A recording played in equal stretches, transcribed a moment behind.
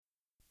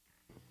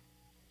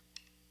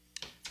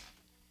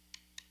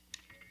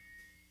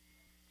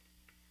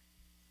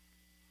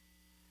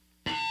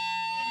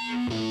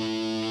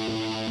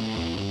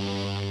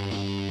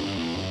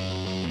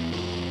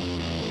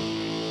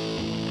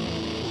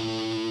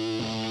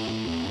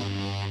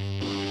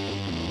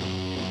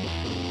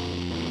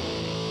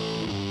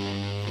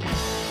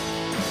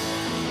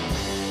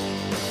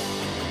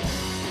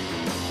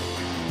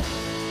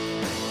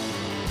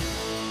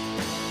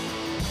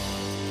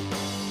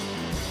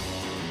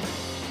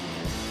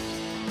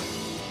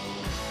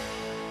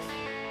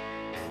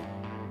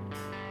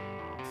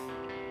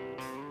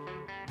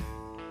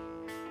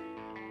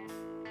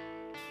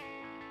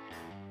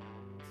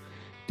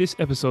This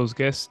episode's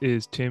guest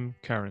is Tim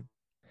Curran.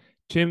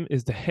 Tim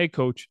is the head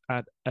coach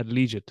at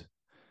Allegiant.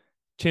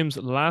 Tim's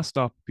last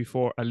stop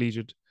before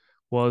Allegiant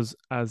was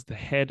as the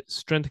head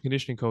strength and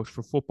conditioning coach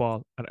for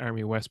football at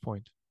Army West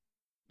Point.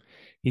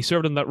 He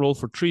served in that role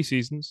for 3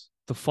 seasons,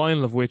 the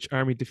final of which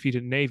Army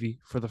defeated Navy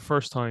for the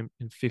first time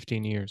in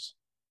 15 years.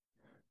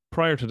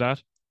 Prior to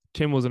that,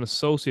 Tim was an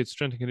associate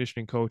strength and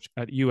conditioning coach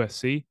at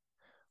USC,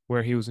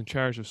 where he was in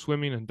charge of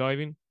swimming and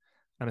diving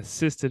and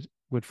assisted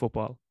with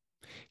football.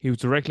 He was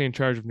directly in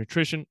charge of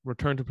nutrition,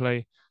 return to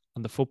play,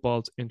 and the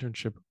football's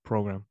internship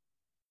program.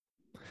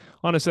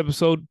 On this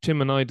episode,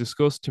 Tim and I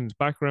discussed Tim's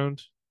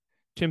background,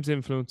 Tim's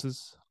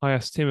influences. I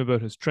asked Tim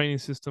about his training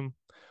system,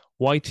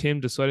 why Tim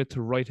decided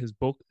to write his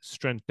book,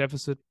 Strength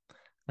Deficit,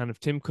 and if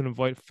Tim could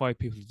invite 5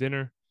 people to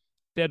dinner,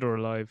 dead or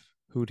alive,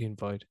 who would he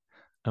invite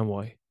and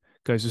why?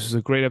 Guys, this is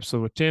a great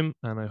episode with Tim,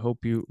 and I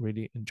hope you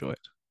really enjoy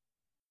it.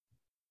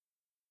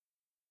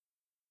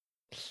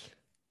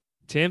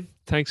 Tim,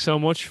 thanks so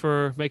much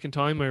for making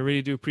time. I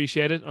really do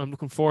appreciate it. I'm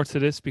looking forward to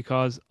this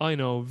because I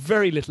know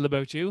very little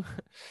about you.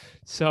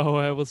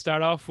 So we'll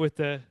start off with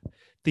the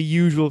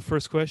usual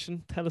first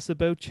question. Tell us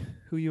about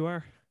who you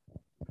are.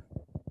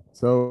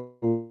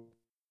 So,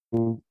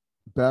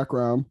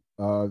 background,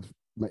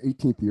 my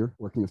 18th year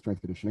working in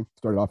strength conditioning.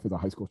 Started off as a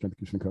high school strength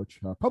conditioning coach,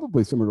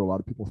 probably similar to a lot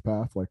of people's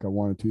path. Like I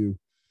wanted to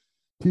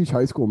teach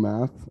high school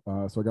math.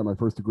 So I got my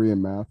first degree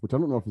in math, which I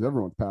don't know if it's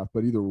everyone's path,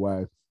 but either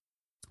way,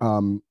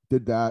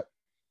 did that.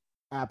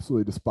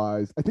 Absolutely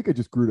despised. I think I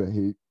just grew to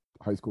hate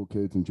high school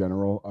kids in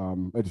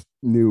general. I just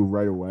knew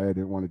right away I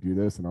didn't want to do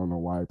this, and I don't know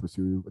why I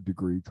pursue a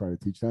degree trying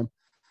to teach them.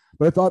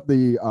 But I thought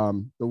the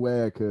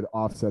way I could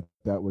offset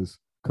that was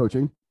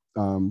coaching,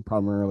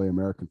 primarily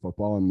American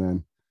football, and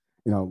then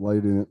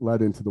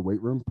led into the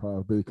weight room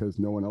probably because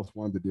no one else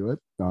wanted to do it,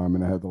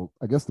 and I had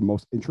the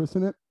most interest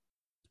in it,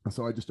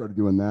 so I just started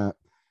doing that.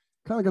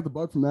 Kind of got the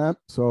bug from that.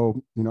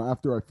 So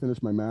after I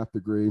finished my math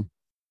degree,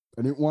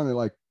 I didn't want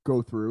to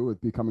go through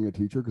with becoming a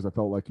teacher because I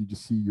felt like you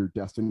just see your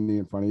destiny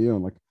in front of you,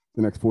 and like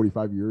the next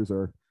 45 years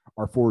are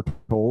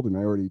foretold, and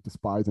I already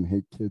despise and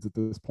hate kids at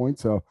this point.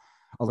 So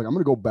I was like, I'm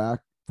going to go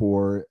back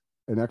for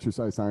an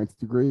exercise science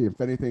degree.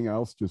 If anything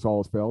else just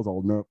all fails,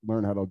 I'll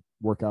learn how to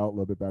work out a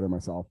little bit better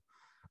myself.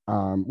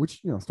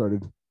 Which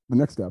started the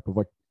next step of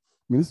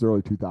this is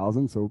early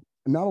 2000s, so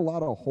not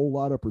a whole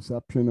lot of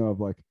perception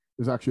of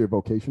there's actually a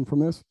vocation from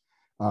this.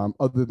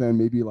 Other than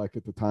maybe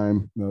at the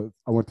time,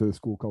 I went to a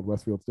school called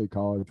Westfield State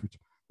College, which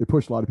they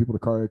pushed a lot of people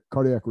to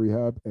cardiac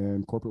rehab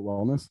and corporate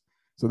wellness.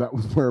 So that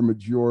was where a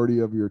majority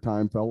of your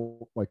time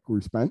felt like we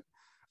were spent,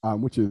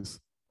 which is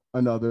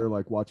another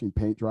watching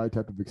paint dry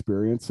type of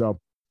experience.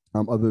 So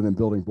other than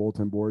building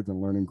bulletin boards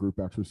and learning group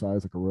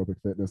exercise like aerobic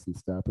fitness and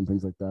step and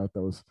things like that,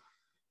 that was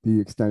the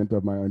extent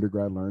of my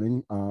undergrad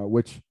learning,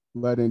 which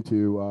led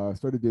into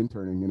started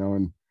interning,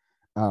 and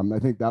I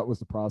think that was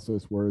the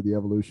process where the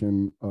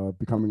evolution of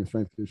becoming a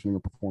strength conditioning or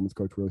performance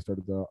coach really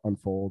started to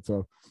unfold.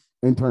 So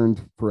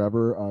interned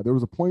forever. There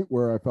was a point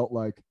where I felt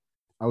like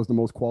I was the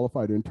most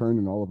qualified intern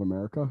in all of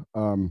America.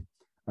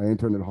 I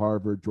interned at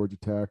Harvard, Georgia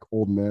Tech,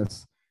 Ole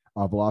Miss,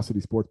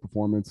 Velocity Sports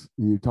Performance.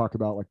 And you talk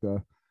about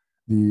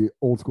the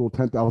old school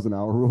 10,000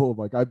 hour rule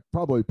of I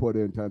probably put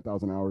in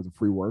 10,000 hours of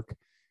free work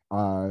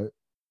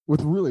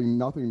with really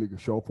nothing to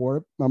show for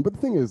it. But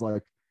the thing is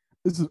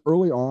this is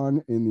early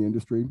on in the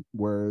industry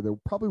where there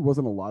probably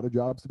wasn't a lot of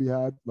jobs to be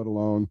had, let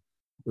alone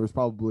there was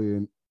probably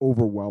an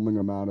overwhelming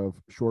amount of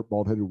short,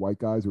 bald-headed white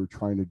guys who were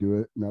trying to do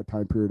it in that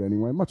time period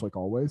anyway, much like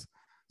always.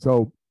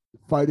 So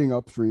fighting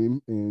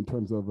upstream in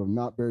terms of a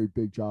not very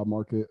big job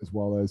market, as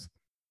well as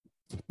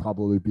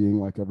probably being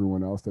like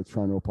everyone else that's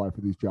trying to apply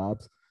for these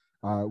jobs,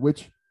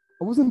 which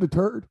I wasn't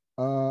deterred.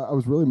 I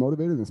was really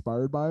motivated and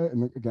inspired by it.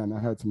 And again, I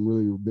had some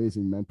really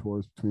amazing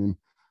mentors between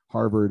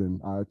Harvard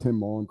and Tim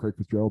Mullen, Craig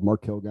Fitzgerald,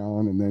 Mark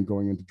Kilgallen, and then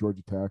going into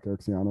Georgia Tech,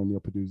 Eric Ciano, Neil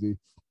Peduzzi,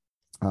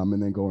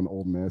 and then going to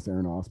Ole Miss,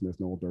 Aaron Osmith,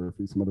 Noel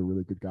Durfee, some other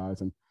really good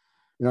guys. And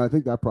I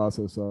think that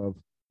process of,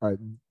 all right,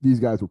 these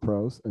guys were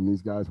pros and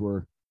these guys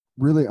were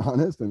really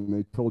honest, and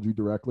they told you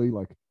directly,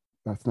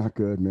 that's not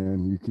good,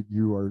 man.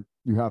 You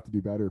have to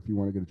do better if you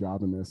want to get a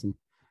job in this,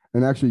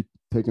 and actually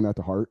taking that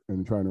to heart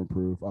and trying to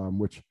improve,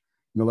 which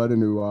led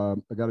into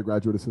I got a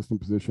graduate assistant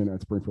position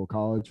at Springfield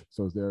College,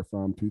 so I was there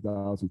from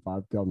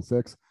 2005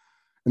 2006.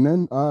 And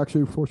then I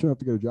actually was fortunate enough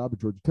to get a job at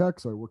Georgia Tech.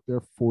 So I worked there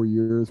for 4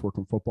 years,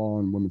 working football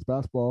and women's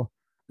basketball,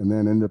 and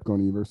then ended up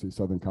going to University of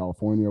Southern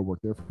California,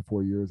 worked there for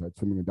 4 years. I had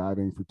swimming and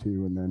diving for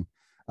 2, and then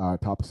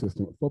top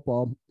assistant with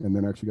football, and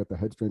then actually got the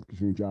head strength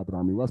conditioning job at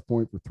Army West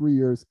Point for 3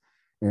 years,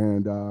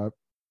 and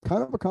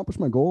kind of accomplished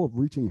my goal of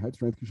reaching head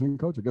strength conditioning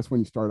coach. I guess when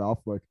you start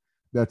off,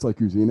 that's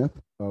your zenith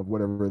of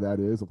whatever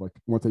that is, of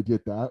once I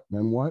get that,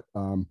 then what?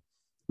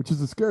 Which is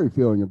a scary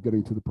feeling of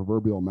getting to the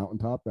proverbial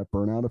mountaintop, that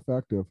burnout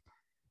effect of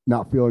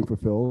not feeling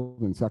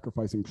fulfilled and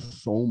sacrificing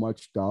so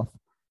much stuff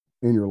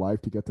in your life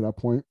to get to that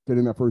point,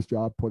 getting that first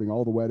job, putting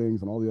all the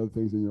weddings and all the other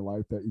things in your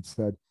life that you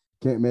said,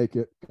 can't make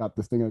it, got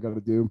this thing I got to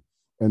do,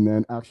 and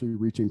then actually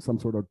reaching some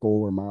sort of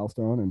goal or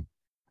milestone,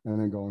 and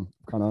then going,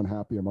 I'm kind of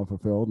unhappy, I'm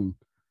unfulfilled. And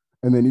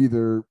and then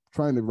either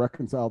trying to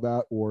reconcile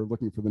that or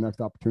looking for the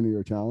next opportunity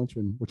or challenge,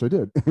 and which I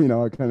did.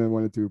 I kind of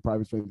went into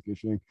private strength and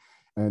conditioning,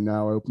 and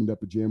now I opened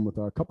up a gym with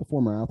a couple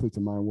former athletes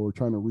of mine where we're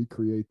trying to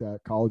recreate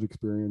that college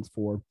experience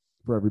for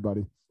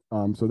everybody.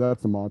 So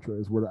that's the mantra: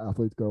 is where do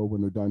athletes go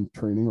when they're done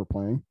training or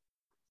playing,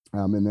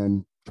 and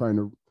then trying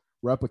to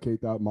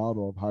replicate that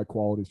model of high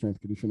quality strength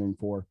conditioning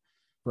for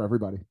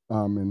everybody,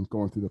 and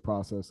going through the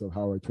process of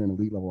how I train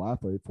elite level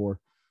athlete for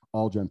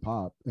all Gen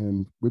Pop.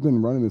 And we've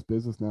been running this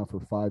business now for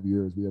 5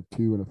 years. We have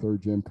 2 and a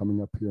third gym coming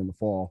up here in the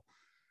fall,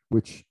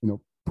 which,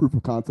 proof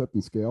of concept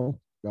and scale.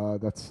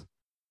 That's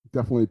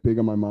definitely big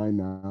on my mind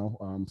now.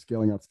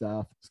 Scaling out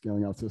staff,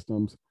 scaling out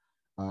systems,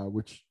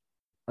 which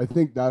I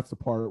think that's the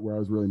part where I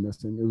was really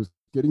missing. It was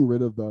getting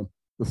rid of the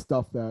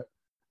stuff that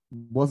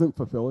wasn't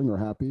fulfilling or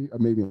happy,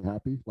 made me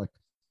happy. Like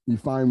you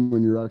find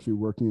when you're actually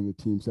working in the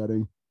team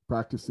setting,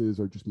 practices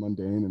are just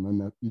mundane, and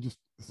then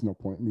there's no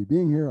point in me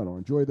being here. I don't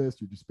enjoy this.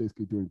 You're just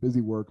basically doing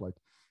busy work, like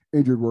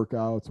injured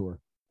workouts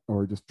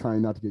or just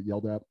trying not to get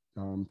yelled at.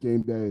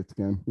 Game day, it's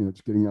again,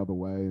 just getting out of the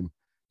way and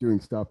doing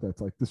stuff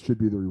that's like, this should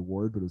be the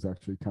reward, but it's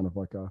actually kind of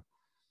like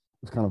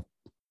it's kind of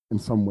in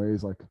some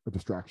ways like a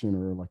distraction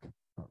or like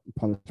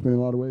punishment in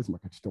a lot of ways. I'm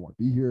like, I just don't want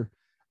to be here.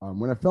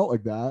 When I felt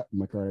like that, I'm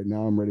like, all right,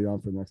 now I'm ready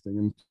on for the next thing.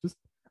 And just,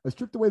 I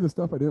stripped away the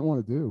stuff I didn't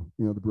want to do,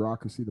 the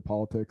bureaucracy, the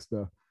politics,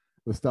 the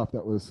stuff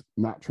that was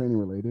not training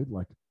related,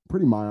 like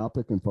pretty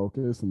myopic and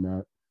focused, and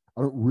that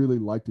I don't really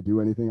like to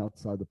do anything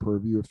outside the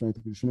purview of strength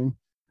and conditioning.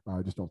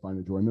 I just don't find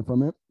enjoyment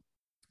from it.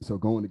 So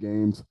going to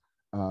games,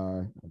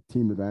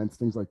 team events,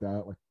 things like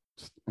that, like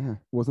just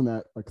wasn't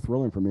that like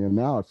thrilling for me. And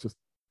now it's just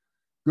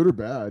good or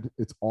bad,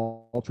 it's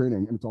all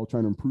training, and it's all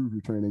trying to improve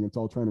your training. It's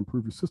all trying to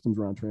improve your systems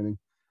around training,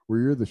 where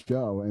you're the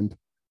show, and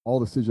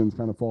all decisions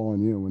kind of fall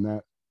on you. And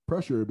that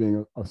pressure of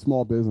being a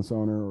small business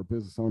owner or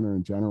business owner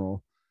in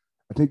general,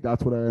 I think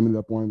that's what I ended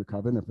up wanting to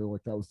covet. And I feel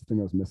like that was the thing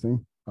I was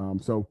missing.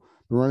 So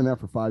been running that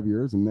for 5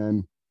 years, and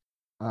then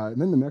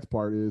the next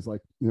part is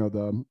like,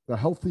 the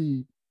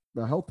healthy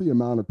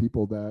amount of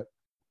people that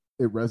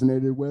it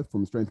resonated with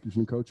from a strength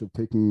conditioning coach, of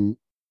taking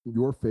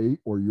your fate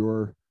or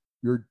your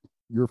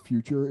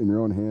future in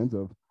your own hands.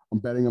 Of, I'm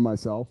betting on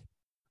myself,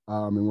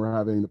 and we're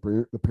having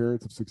the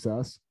parents of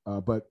success,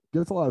 but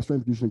gets a lot of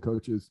strength conditioning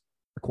coaches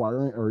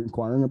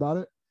inquiring about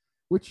it,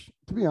 which,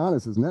 to be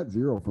honest, is net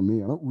zero for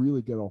me. I don't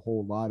really get a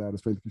whole lot out of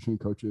strength conditioning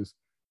coaches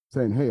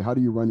saying, hey, how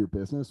do you run your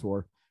business?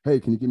 Or, hey,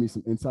 can you give me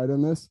some insight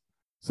on this?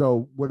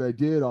 So what I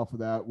did off of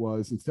that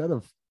was, instead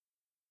of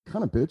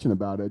kind of bitching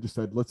about it, I just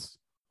said, let's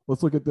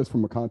look at this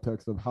from a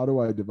context of, how do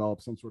I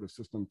develop some sort of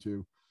system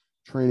to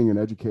training and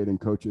educating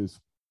coaches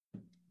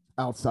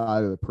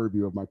outside of the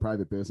purview of my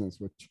private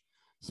business, which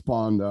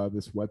spawned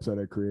this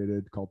website I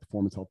created called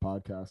Performance Health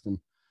Podcast, and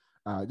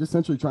just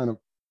essentially trying to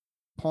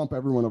pump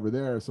everyone over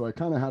there. So I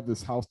kind of have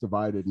this house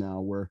divided now,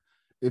 where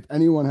if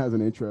anyone has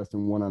an interest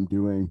in what I'm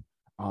doing,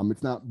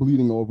 it's not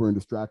bleeding over and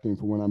distracting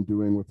from what I'm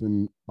doing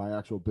within my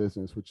actual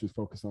business, which is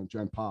focused on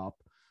Gen Pop.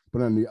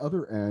 But on the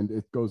other end,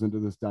 it goes into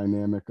this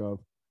dynamic of,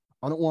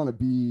 I don't want to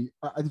be,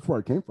 that's where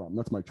I came from.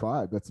 That's my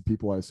tribe. That's the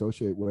people I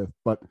associate with.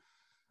 But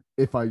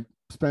if I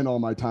spend all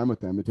my time with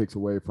them, it takes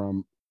away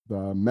from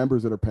the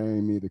members that are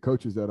paying me, the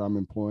coaches that I'm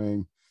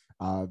employing,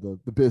 the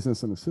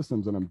business and the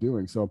systems that I'm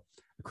doing. So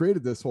I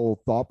created this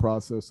whole thought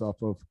process off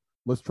of,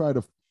 let's try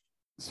to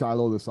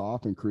silo this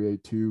off and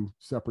create 2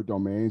 separate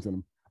domains.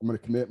 And I'm going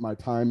to commit my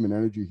time and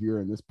energy here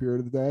in this period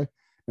of the day, and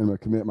I'm going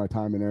to commit my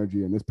time and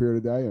energy in this period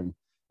of the day, and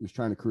just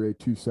trying to create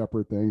 2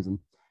 separate things. And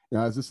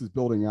as this is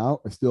building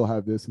out, I still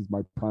have this as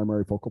my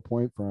primary focal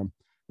point from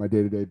my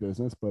day-to-day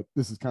business, but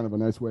this is kind of a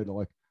nice way to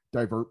like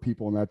divert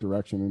people in that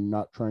direction, and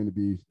not trying to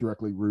be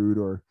directly rude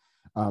or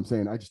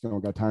saying, I just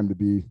don't got time to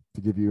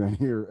give you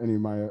any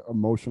of my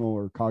emotional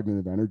or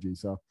cognitive energy.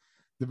 So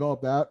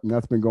develop that, and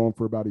that's been going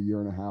for about 1.5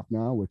 years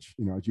now, which,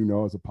 as you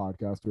know, as a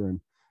podcaster and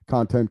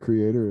content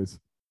creator, is,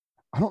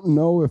 I don't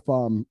know if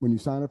when you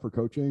sign up for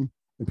coaching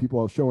and people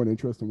are showing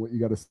interest in what you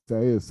got to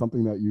say, is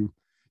something that you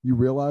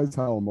realize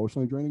how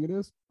emotionally draining it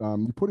is.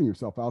 You're putting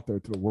yourself out there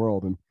to the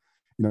world, and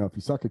if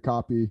you suck at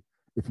copy,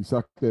 if you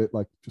suck at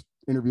like just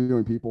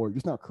interviewing people, or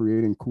just not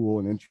creating cool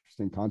and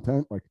interesting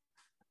content, like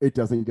it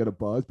doesn't get a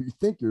buzz. But you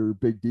think you're a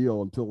big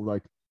deal until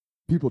like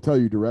people tell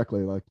you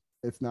directly, like,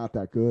 it's not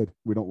that good.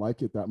 We don't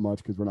like it that much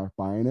because we're not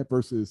buying it.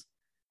 Versus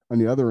on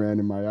the other end,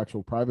 in my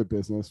actual private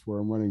business, where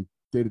I'm running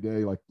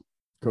day-to-day like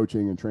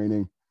coaching and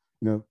training,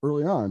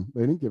 early on,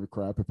 they didn't give a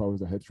crap if I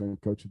was a head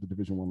strength coach at the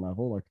Division I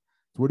level. Like,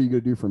 so what are you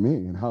going to do for me,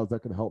 and how is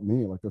that going to help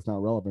me? Like, that's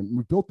not relevant.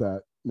 We built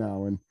that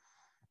now, and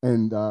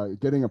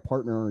getting a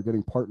partner or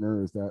getting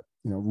partners that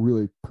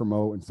really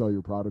promote and sell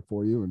your product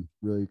for you, and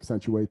really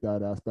accentuate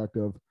that aspect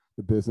of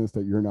the business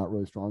that you're not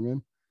really strong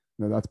in.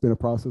 That's been a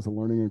process of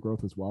learning and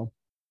growth as well.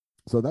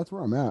 So that's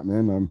where I'm at,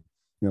 man.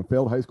 I'm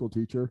failed high school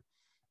teacher,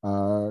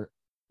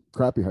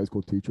 crappy high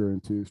school teacher,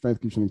 into strength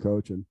conditioning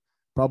coach, and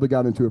probably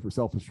got into it for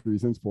selfish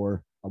reasons.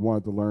 I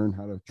wanted to learn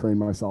how to train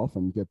myself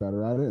and get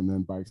better at it, and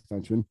then by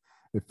extension,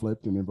 it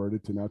flipped and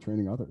inverted to now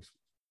training others.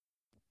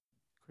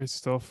 Great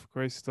stuff.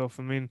 Great stuff.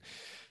 I mean,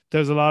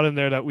 There's a lot in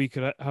there that we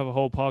could have a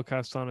whole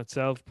podcast on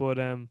itself. But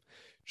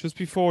just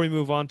before we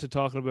move on to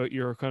talking about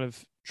your kind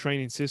of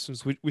training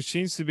systems, which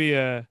seems to be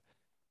a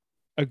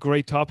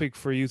great topic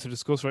for you to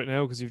discuss right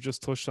now because you've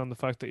just touched on the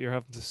fact that you're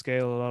having to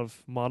scale a lot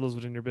of models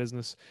within your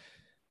business.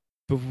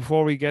 But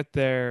before we get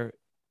there,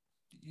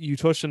 you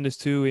touched on this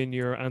too in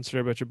your answer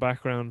about your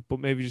background, but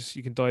maybe just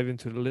you can dive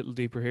into it a little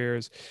deeper here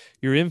is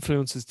your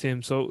influences,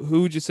 Tim. So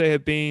who would you say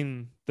have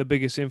been the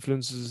biggest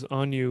influences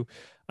on you?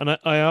 And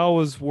I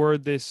always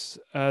word this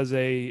as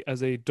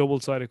a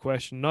double-sided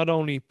question, not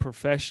only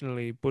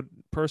professionally, but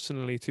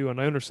personally too.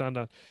 And I understand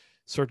that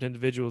certain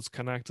individuals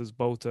can act as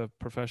both a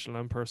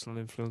professional and personal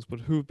influence,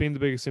 but who've been the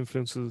biggest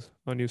influences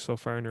on you so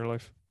far in your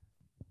life?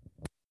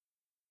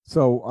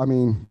 So, I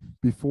mean,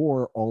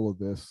 before all of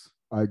this,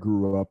 I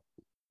grew up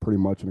pretty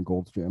much in a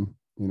Gold's Gym,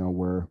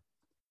 where,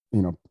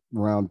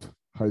 around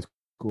high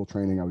school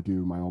training, I would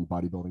do my own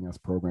bodybuilding S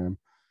program,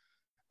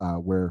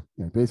 where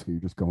basically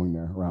you're just going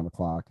there around the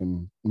clock.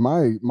 And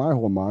my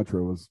whole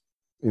mantra was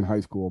in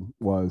high school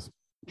was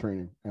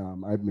training. I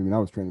mean, I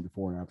was training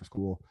before and after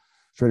school,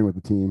 training with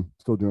the team,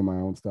 still doing my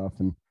own stuff.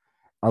 And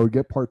I would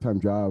get part-time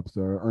jobs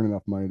to earn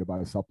enough money to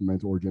buy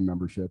supplements or gym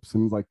memberships.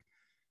 And like,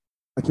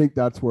 I think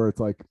that's where it's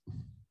like,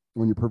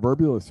 when you're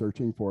proverbially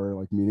searching for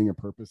like meaning and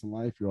purpose in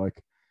life,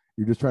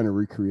 you're just trying to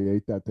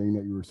recreate that thing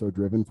that you were so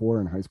driven for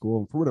in high school.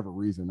 And for whatever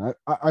reason,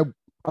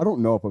 I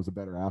don't know if I was a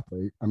better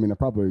athlete. I mean, I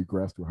probably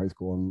regressed through high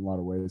school in a lot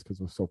of ways because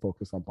I was so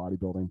focused on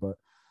bodybuilding. But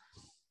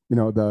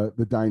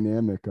the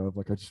dynamic of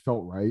like I just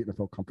felt right and I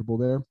felt comfortable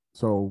there.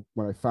 So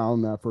when I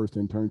found that first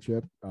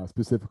internship,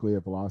 specifically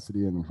at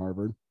Velocity and in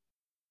Harvard,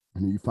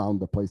 and you found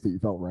the place that you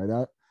felt right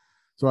at.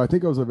 So I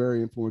think it was a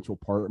very influential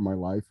part of my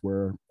life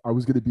where I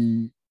was going to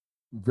be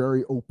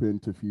very open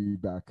to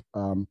feedback.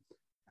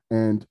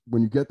 And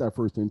when you get that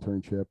first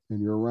internship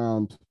and you're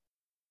around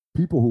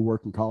people who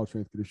work in college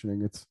strength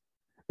conditioning,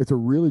 it's a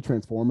really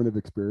transformative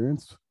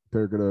experience.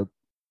 They're going to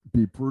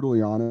be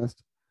brutally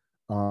honest.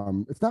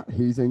 It's not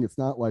hazing. It's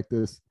not like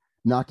this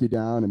knock you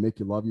down and make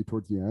you love you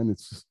towards the end.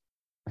 It's just,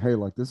 hey,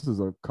 like this is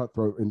a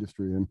cutthroat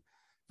industry. And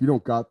if you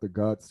don't got the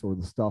guts or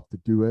the stuff to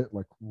do it,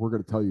 like we're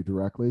going to tell you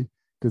directly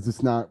because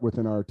it's not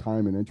within our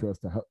time and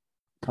interest to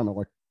kind of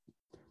like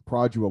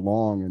prod you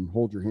along and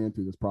hold your hand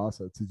through this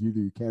process. It's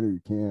either you can or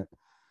you can't.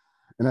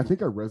 And I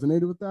think I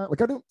resonated with that.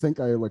 Like I don't think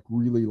I like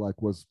really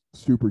like was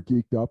super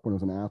geeked up when I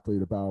was an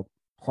athlete about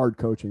hard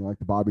coaching, like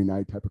the Bobby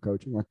Knight type of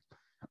coaching. Like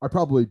I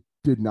probably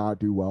did not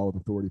do well with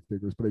authority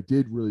figures, but I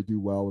did really do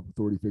well with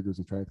authority figures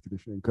and strength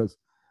conditioning because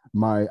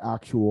my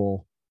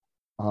actual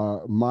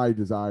my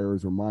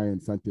desires or my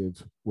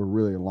incentives were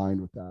really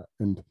aligned with that.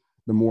 And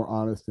the more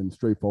honest and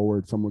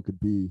straightforward someone could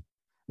be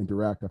and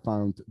direct, I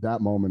found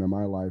that moment in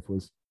my life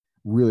was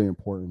really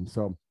important.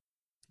 So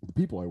the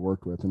people I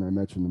worked with, and I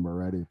mentioned them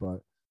already,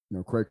 but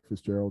Craig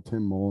Fitzgerald,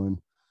 Tim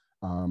Mullen,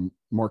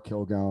 Mark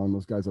Kilgallen,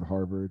 those guys at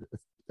Harvard.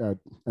 I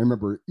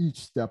remember each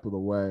step of the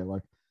way,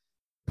 like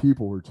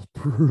people were just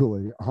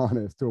brutally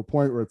honest to a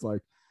point where it's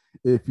like,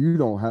 if you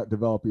don't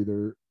develop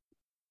either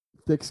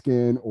thick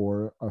skin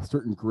or a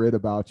certain grit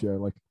about you,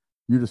 like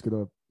you're just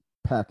gonna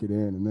pack it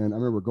in. And then I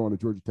remember going to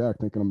Georgia Tech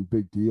thinking I'm a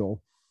big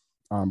deal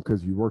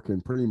because you're working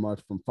pretty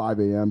much from 5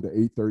 a.m. to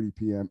 8:30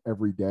 p.m.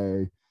 every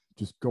day,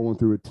 just going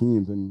through with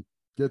teams and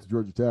get to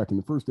Georgia Tech. And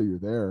the first day you're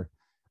there,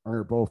 I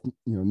remember both,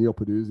 Neil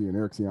Peduzzi and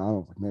Eric Ciano. I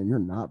was like, man, you're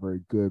not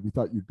very good. We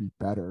thought you'd be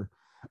better.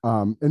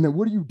 And then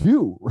what do you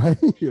do, right?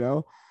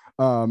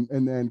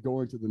 And then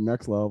going to the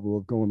next level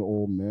of going to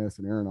Ole Miss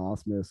and Aaron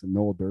Osmus and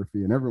Noel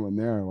Durfee and everyone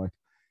there, like,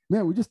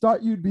 man, we just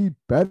thought you'd be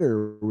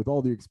better with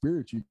all the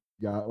experience you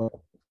got. Like,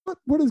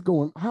 what is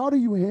going? How do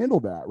you handle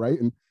that, right?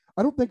 And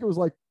I don't think it was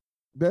like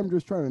them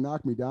just trying to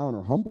knock me down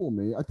or humble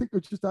me. I think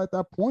it's just at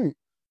that point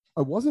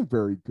I wasn't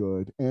very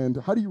good. And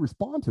how do you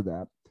respond to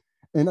that?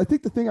 And I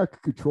think the thing I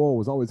could control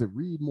was always to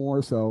read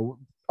more. So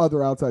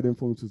other outside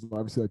influences,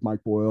 obviously like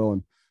Mike Boyle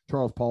and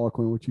Charles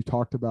Poliquin, which you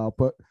talked about.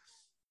 But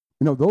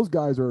those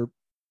guys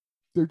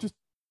they're just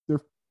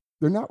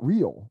they're not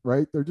real,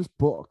 right? They're just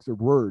books or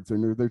words,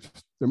 and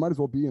they might as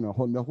well be in a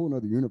whole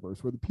other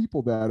universe where the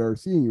people that are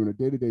seeing you on a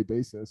day-to-day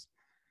basis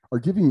are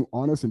giving you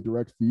honest and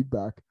direct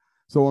feedback.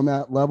 So on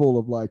that level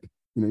of like,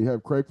 you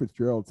have Craig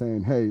Fitzgerald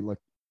saying, hey, like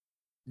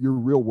your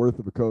real worth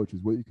of a coach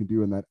is what you can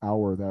do in that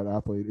hour that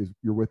athlete is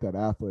you're with that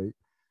athlete.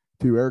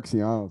 To Eric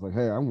Ciano, it's like,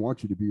 hey, I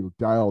want you to be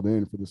dialed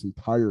in for this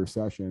entire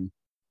session.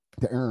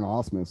 To Aaron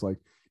Osmus, like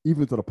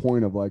even to the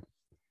point of like,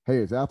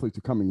 hey, as athletes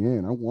are coming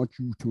in, I want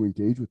you to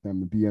engage with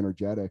them and be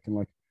energetic. And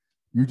like,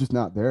 you're just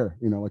not there,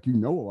 like a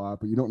lot,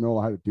 but you don't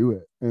know how to do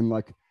it. And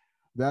like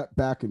that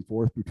back and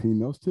forth between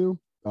those two,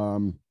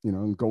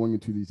 and going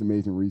into these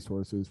amazing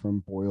resources from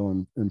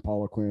Boyle and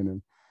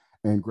Poliquin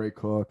and Gray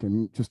Cook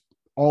and just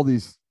all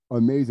these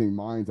amazing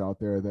minds out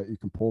there that you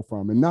can pull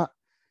from, and not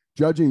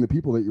judging the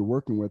people that you're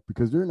working with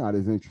because they're not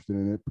as interested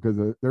in it because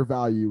their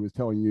value is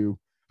telling you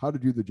how to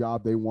do the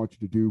job they want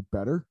you to do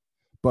better.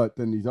 But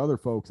then these other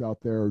folks out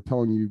there are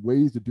telling you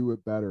ways to do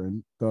it better.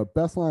 And the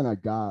best line I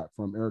got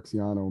from Eric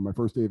Ciano on my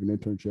first day of an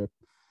internship,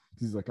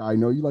 he's like, I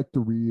know you like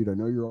to read. I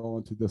know you're all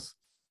into this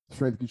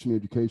strength conditioning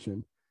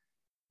education.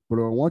 But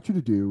what I want you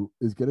to do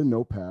is get a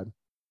notepad.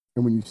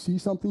 And when you see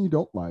something you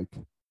don't like,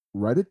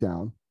 write it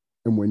down.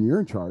 And when you're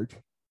in charge,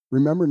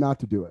 remember not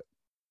to do it.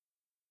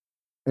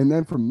 And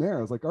then from there,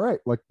 I was like, all right,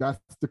 like that's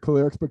the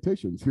clear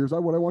expectations. Here's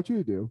what I want you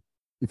to do.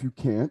 If you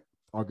can't,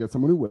 I'll get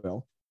someone who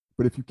will.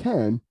 But if you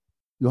can,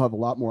 you'll have a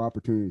lot more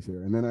opportunities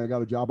here. And then I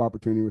got a job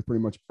opportunity with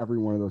pretty much every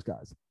one of those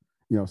guys.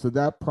 So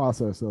that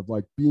process of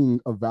like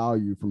being of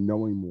value from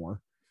knowing more,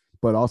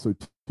 but also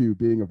to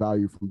being of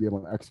value from being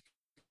able to execute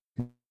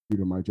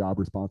on my job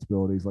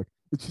responsibilities. Like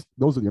it's just,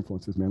 those are the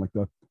influences, man. Like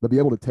the be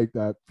able to take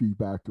that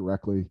feedback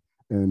directly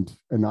and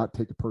not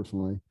take it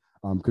personally,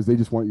 because they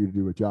just want you to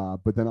do a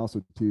job, but then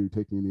also to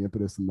taking the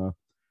impetus and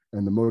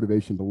the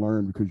motivation to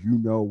learn, because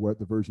what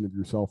the version of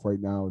yourself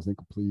right now is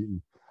incomplete,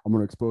 and I'm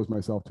going to expose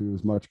myself to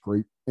as much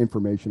great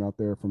information out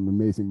there from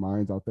amazing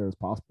minds out there as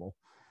possible.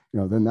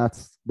 Then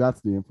that's the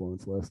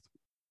influence list.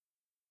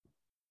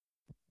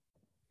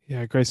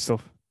 Yeah, great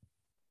stuff.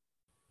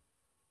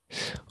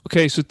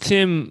 Okay, so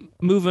Tim,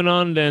 moving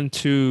on then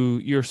to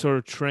your sort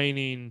of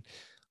training.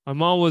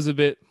 I'm always a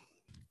bit,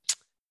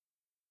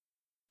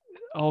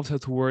 I always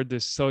have to word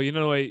this. So,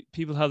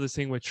 people have this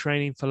thing with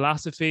training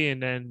philosophy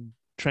and then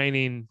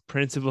training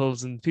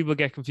principles, and people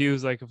get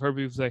confused. Like I've heard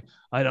people say,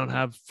 I don't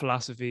have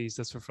philosophies,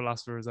 that's for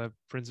philosophers, I have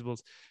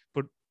principles.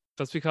 But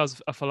that's because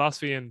a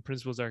philosophy and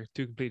principles are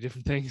two completely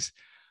different things.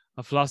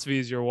 A philosophy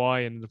is your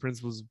why, and the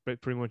principles is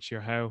pretty much your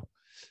how.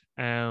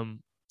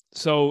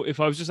 So if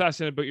I was just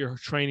asking about your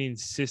training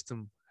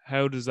system,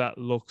 how does that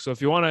look? So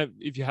if you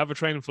have a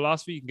training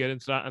philosophy, you can get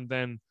into that. And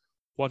then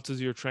what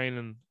does your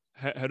training,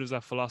 how does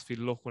that philosophy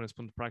look when it's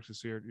put into practice?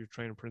 So your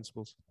training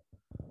principles?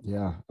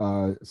 Yeah.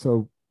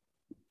 So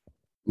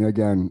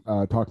again,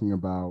 talking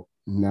about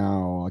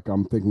now, like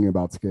I'm thinking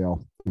about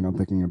scale, and I'm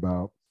thinking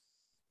about,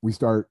 we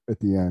start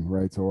at the end,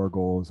 right? So our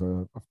goal as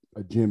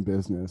a gym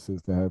business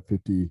is to have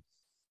 50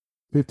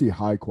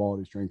 high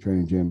quality strength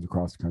training gyms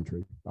across the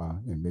country,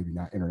 and maybe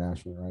not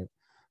internationally, right?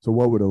 So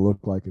what would it look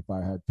like if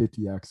I had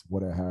 50x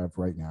what I have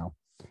right now?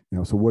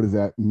 So what does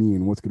that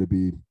mean? What's going to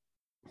be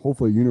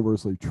hopefully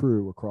universally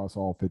true across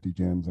all 50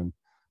 gyms, and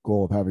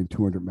goal of having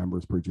 200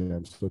 members per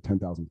gym, so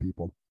 10,000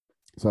 people.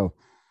 So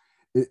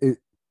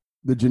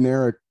the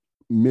generic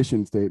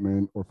mission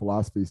statement or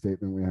philosophy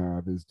statement we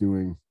have is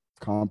doing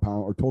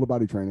compound or total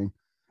body training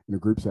in a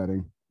group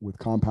setting with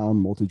compound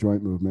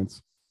multi-joint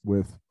movements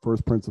with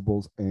first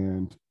principles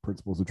and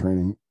principles of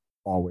training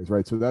always,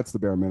 right? So that's the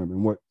bare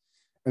minimum. And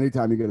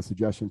anytime you get a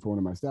suggestion for one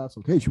of my staffs,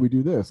 okay, should we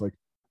do this? Like,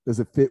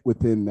 does it fit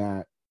within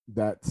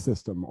that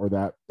system or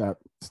that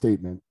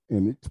statement?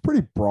 And it's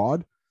pretty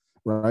broad,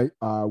 right?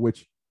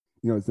 Which,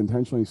 it's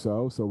intentionally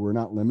so we're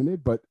not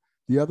limited. But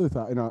the other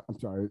thought, and I'm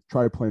sorry,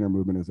 triplanar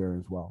movement is there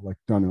as well, like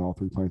done in all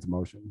three planes of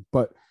motion.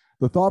 But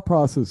the thought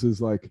process is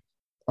like,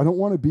 I don't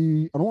want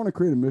to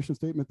create a mission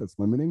statement that's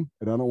limiting,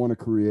 and I don't want to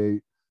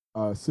create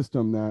a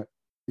system that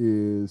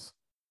is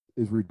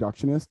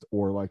reductionist,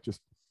 or like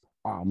just,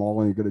 I'm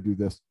only going to do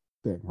this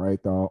thing,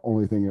 right? The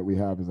only thing that we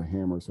have is a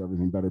hammer, so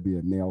everything better be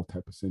a nail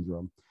type of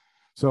syndrome.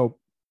 So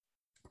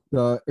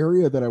the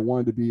area that I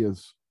wanted to be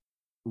as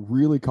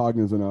really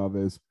cognizant of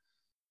is,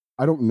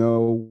 I don't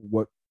know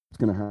what's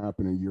going to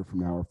happen a year from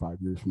now or 5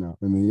 years from now.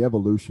 And the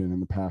evolution in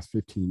the past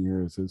 15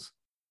 years is,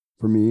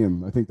 for me,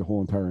 and I think the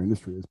whole entire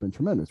industry, has been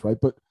tremendous, right?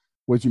 But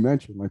what you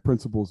mentioned, like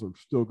principles are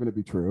still going to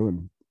be true,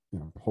 and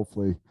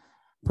hopefully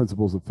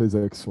principles of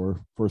physics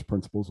or first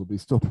principles will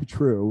still be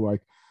true.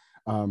 Like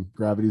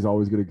gravity is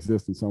always going to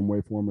exist in some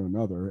way, form, or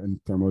another, and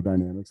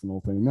thermodynamics and the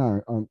whole thing.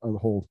 Now, on the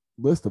whole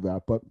list of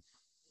that, but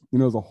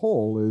as a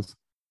whole is,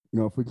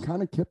 if we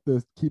kind of keep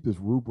this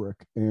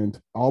rubric,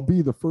 and I'll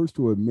be the first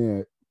to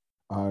admit,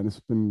 and it's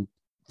been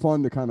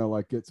fun to kind of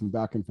like get some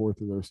back and forth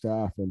with our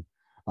staff, and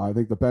I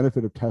think the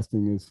benefit of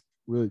testing is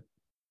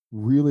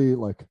really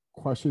like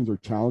questions or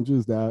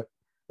challenges that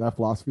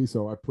philosophy.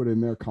 So I put in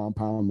there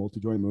compound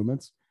multi-joint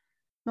movements.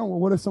 Well,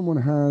 what if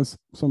someone has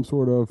some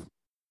sort of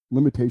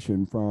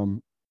limitation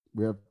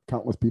we have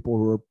countless people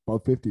who are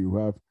above 50 who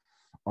have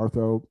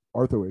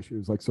ortho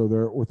issues, like, so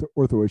they're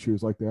ortho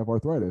issues, like they have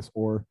arthritis,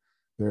 or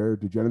they're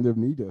degenerative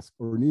knee disc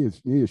or knee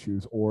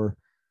issues, or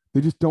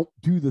they just don't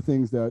do the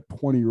things that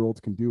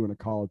 20-year-olds can do in a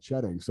college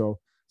setting. So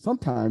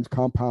sometimes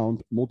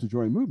compound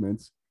multi-joint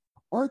movements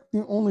aren't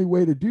the only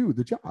way to do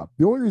the job.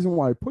 The only reason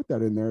why I put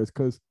that in there is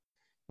because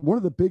one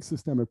of the big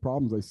systemic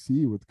problems I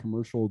see with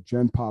commercial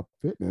gen pop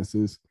fitness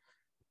is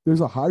there's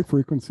a high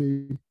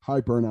frequency,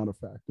 high burnout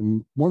effect.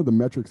 And one of the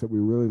metrics that we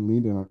really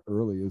leaned in on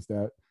early is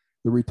that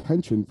the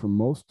retention for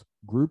most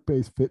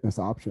group-based fitness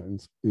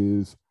options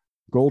is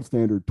gold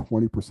standard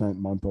 20%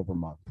 month over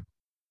month.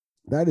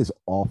 That is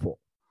awful.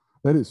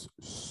 That is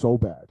so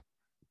bad.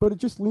 But it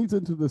just leads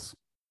into this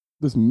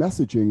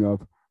messaging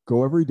of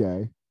go every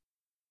day,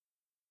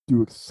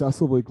 do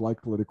excessively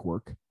glycolytic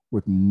work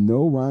with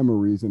no rhyme or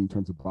reason in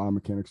terms of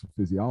biomechanics or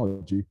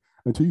physiology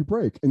until you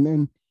break, and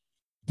then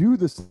do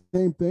the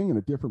same thing in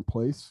a different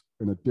place,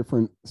 in a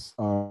different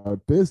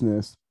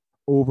business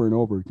over and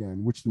over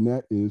again, which the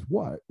net is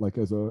what? Like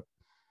as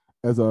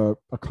a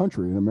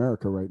country in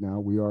America right now,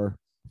 we are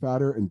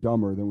fatter and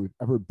dumber than we've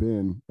ever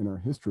been in our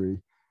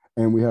history.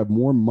 And we have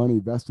more money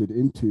vested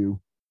into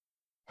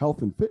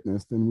health and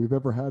fitness than we've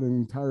ever had in the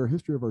entire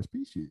history of our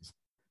species.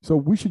 So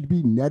we should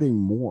be netting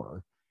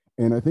more.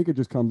 And I think it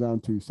just comes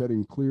down to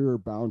setting clear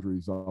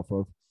boundaries off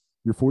of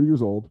you're 40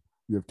 years old,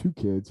 you have two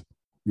kids,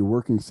 you're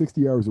working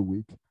 60 hours a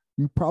week.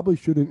 You probably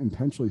shouldn't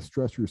intentionally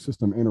stress your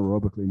system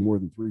anaerobically more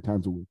than 3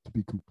 times a week, to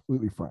be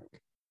completely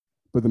frank.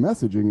 But the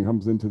messaging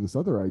comes into this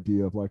other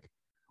idea of like,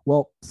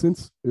 well,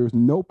 since there's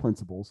no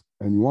principles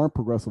and you aren't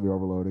progressively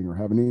overloading or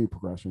having any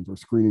progressions or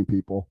screening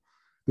people,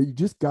 that you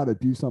just got to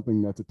do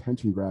something that's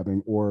attention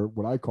grabbing, or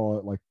what I call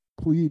it, like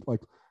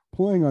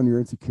pulling on your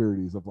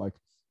insecurities of like,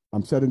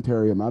 I'm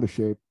sedentary, I'm out of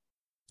shape,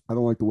 I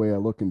don't like the way I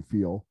look and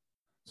feel.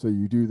 So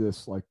you do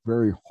this like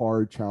very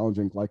hard,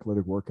 challenging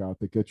glycolytic workout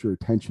that gets your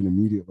attention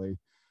immediately,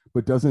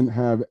 but doesn't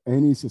have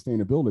any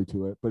sustainability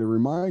to it. But it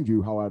reminds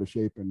you how out of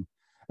shape and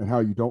how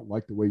you don't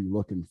like the way you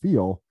look and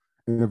feel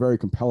in a very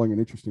compelling and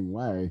interesting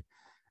way.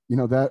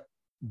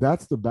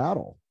 That's the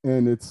battle.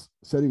 And it's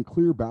setting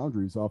clear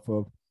boundaries off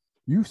of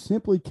you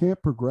simply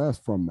can't progress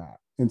from that.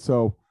 And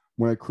so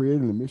when I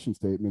created a mission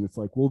statement, it's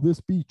like, will this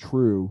be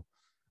true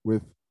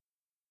with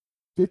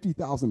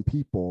 50,000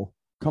 people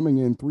coming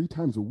in 3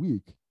 times a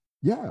week?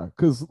 Yeah,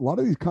 because a lot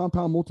of these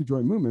compound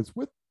multi-joint movements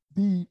with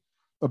the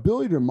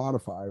ability to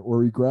modify or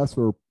regress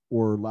or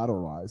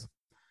lateralize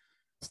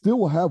still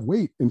will have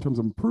weight in terms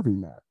of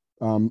improving that.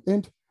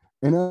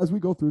 And as we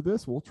go through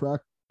this, we'll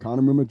track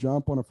counter movement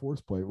jump on a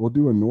force plate. We'll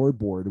do a NORD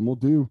board, and we'll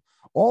do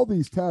all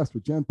these tests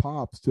with Gen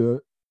Pops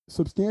to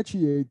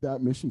substantiate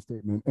that mission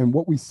statement. And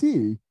what we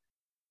see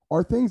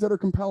are things that are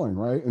compelling,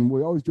 right? And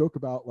we always joke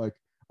about like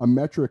a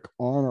metric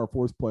on our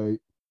force plate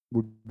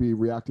would be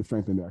reactive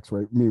strength index,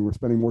 right? I mean, we're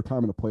spending more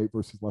time in the plate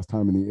versus less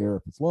time in the air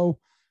if it's low,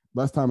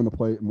 less time in the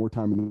plate and more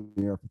time in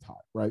the air if it's high,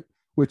 right?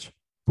 Which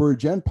for a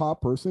Gen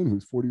Pop person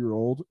who's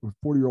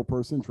 40-year-old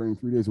person training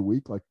 3 days a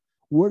week, like,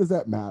 what does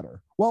that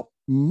matter? Well,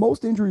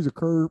 most injuries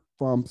occur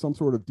from some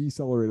sort of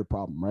decelerated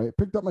problem, right? I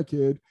picked up my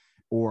kid,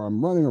 or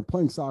I'm running or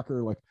playing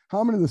soccer. Like,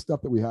 how many of the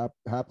stuff that we have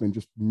happen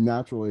just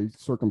naturally,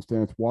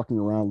 circumstance, walking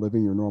around,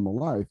 living your normal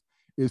life,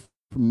 is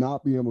from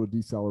not being able to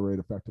decelerate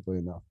effectively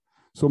enough.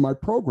 So my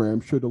program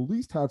should at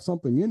least have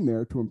something in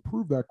there to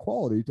improve that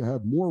quality, to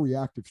have more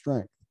reactive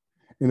strength.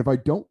 And if I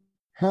don't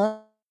have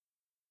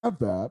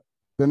that,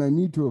 then I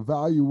need to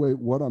evaluate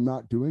what I'm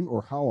not doing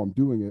or how I'm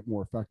doing it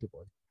more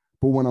effectively.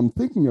 But when I'm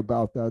thinking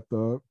about that,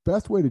 the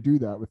best way to do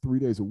that with 3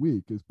 days a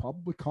week is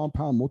probably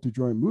compound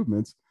multi-joint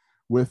movements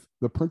with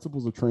the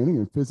principles of training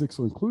and physics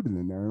included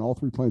in there in all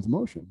 3 planes of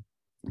motion.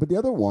 But the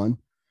other one,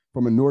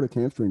 from a Nordic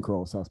hamstring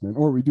curl assessment,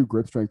 or we do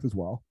grip strength as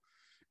well,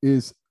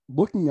 is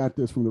looking at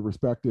this from the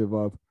perspective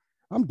of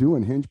I'm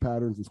doing hinge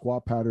patterns and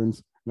squat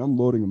patterns and I'm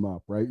loading them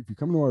up, right? If you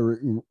come to our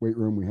weight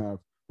room, we have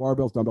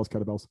barbells, dumbbells,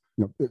 kettlebells,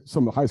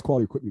 some of the highest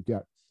quality equipment you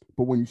get.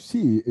 But when you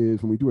see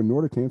is when we do a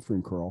Nordic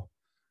hamstring curl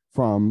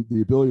from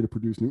the ability to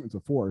produce newtons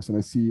of force, and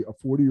I see a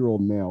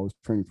 40-year-old male is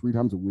training 3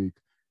 times a week,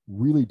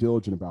 really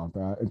diligent about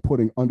that and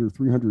putting under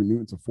 300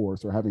 newtons of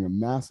force or having a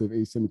massive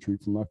asymmetry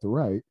from left to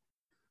right,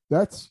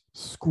 that's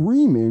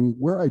screaming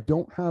where I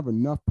don't have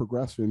enough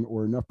progression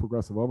or enough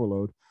progressive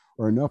overload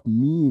or enough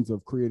means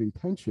of creating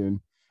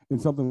tension in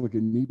something like a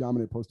knee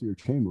dominant posterior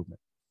chain movement,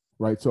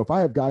 right? So if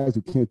I have guys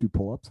who can't do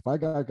pull-ups, if I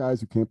got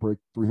guys who can't break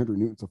 300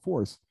 newtons of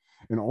force,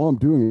 and all I'm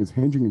doing is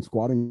hinging and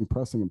squatting and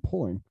pressing and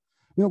pulling,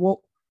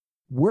 well,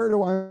 where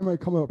am I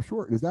coming up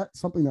short? Is that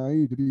something that I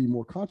need to be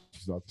more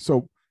conscious of?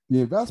 So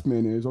the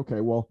investment is,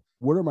 okay, well,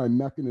 what are my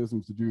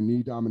mechanisms to do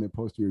knee dominant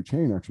posterior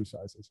chain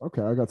exercises?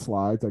 Okay, I got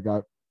slides, I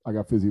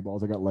got fizzy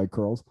balls, I got leg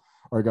curls,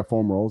 or I got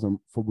foam rolls, and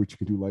for which you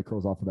can do leg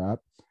curls off of that.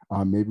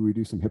 Maybe we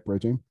do some hip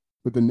bridging.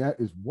 But the net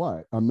is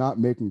what? I'm not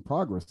making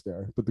progress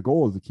there. But the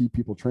goal is to keep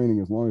people training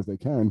as long as they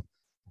can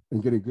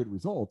and getting good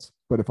results.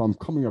 But if I'm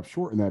coming up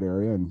short in that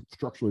area and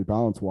structurally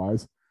balance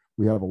wise,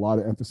 we have a lot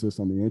of emphasis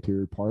on the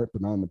anterior part,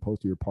 but not on the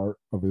posterior part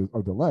of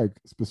the leg,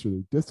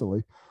 especially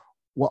distally.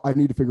 Well, I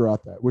need to figure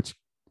out that, which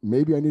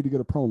maybe I need to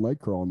get a prone leg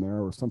curl in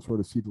there or some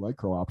sort of seated leg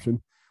curl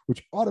option,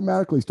 which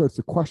automatically starts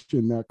to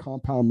question that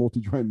compound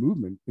multi-joint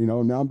movement. Now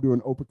I'm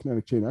doing open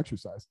kinetic chain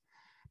exercise.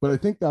 But I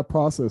think that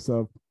process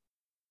of,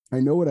 I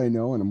know what I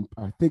know, and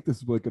I think this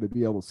is what going to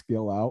be able to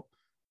scale out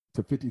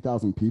to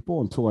 50,000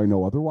 people until I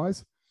know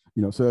otherwise.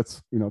 So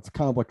that's, it's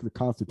kind of like the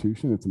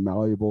Constitution. It's a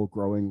malleable,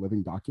 growing,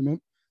 living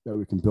document that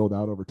we can build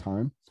out over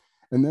time.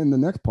 And then the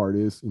next part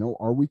is,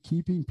 are we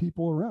keeping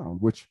people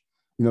around? Which,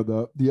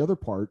 the other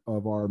part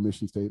of our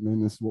mission statement,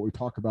 and this is what we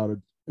talk about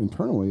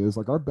internally, is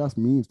like our best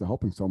means to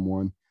helping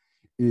someone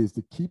is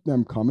to keep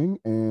them coming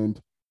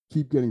and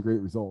keep getting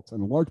great results.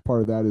 And a large part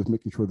of that is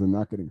making sure they're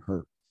not getting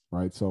hurt,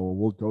 right? So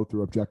we'll go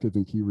through objectives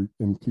and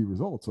key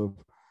results of,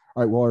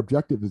 all right, well, our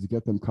objective is to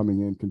get them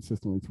coming in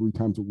consistently 3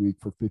 times a week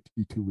for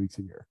 52 weeks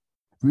a year.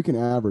 If we can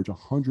average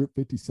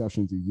 150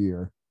 sessions a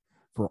year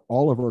for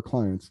all of our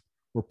clients,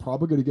 we're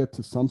probably going to get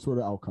to some sort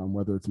of outcome,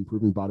 whether it's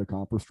improving body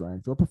comp or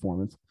strength or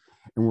performance.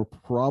 And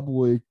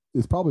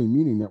it's probably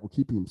meaning that we're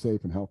keeping them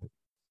safe and healthy.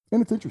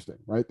 And it's interesting,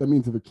 right? That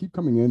means if they keep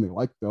coming in, they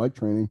like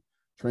training,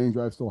 training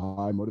drive still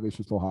high,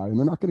 motivation still high, and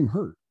they're not getting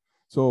hurt.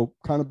 So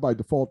kind of by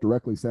default,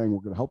 directly saying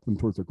we're going to help them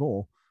towards their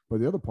goal. But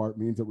the other part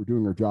means that we're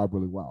doing our job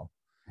really well.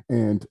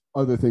 And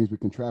other things we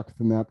can track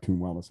within that between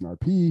wellness and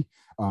RP,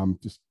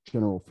 just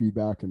general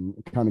feedback and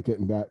kind of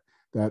getting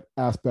that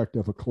aspect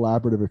of a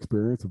collaborative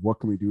experience of what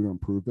can we do to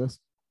improve this,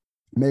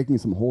 making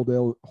some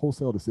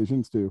wholesale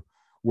decisions to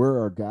where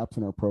are our gaps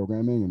in our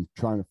programming and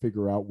trying to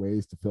figure out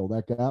ways to fill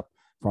that gap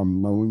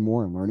from knowing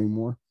more and learning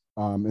more.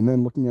 And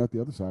then looking at the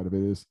other side of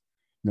it is,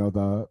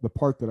 the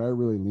part that I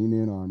really lean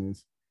in on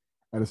is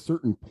at a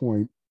certain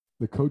point,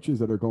 the coaches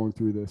that are going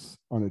through this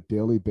on a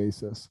daily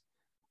basis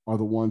are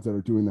the ones that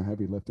are doing the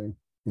heavy lifting,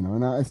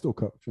 and I still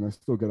coach and I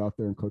still get out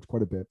there and coach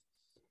quite a bit.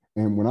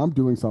 And when I'm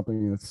doing something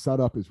and the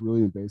setup is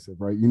really invasive,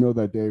 right?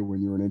 That day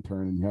when you're an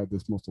intern and you had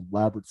this most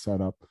elaborate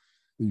setup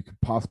that you could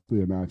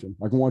possibly imagine.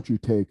 I want you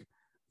to take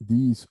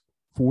these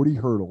 40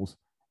 hurdles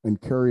and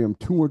carry them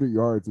 200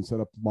 yards and set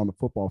up them on the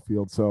football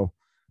field so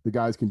the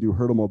guys can do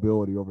hurdle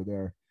mobility over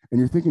there. And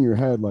you're thinking in your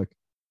head, like,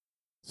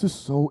 it's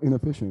just so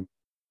inefficient.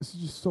 This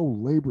is just so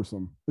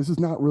laborsome. This is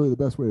not really the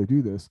best way to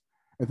do this.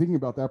 And thinking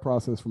about that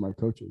process for my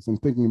coaches and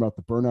thinking about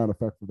the burnout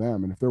effect for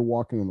them. And if they're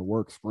walking in the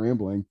work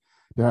scrambling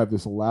to have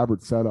this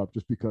elaborate setup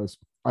just because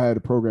I had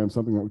to program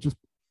something that was just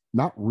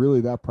not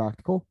really that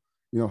practical,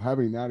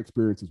 having that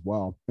experience as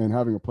well and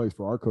having a place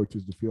for our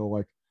coaches to feel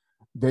like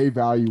they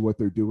value what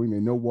they're doing. They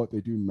know what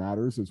they do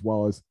matters, as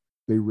well as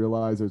they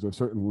realize there's a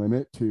certain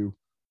limit to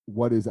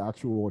what is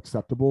actual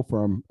acceptable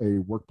from a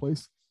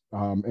workplace,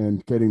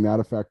 and getting that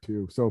effect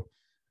too. So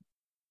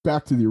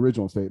back to the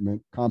original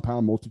statement,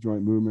 compound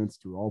multi-joint movements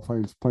through all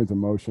planes of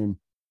motion,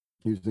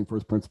 using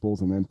first principles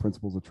and then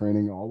principles of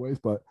training always.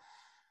 But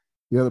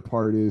the other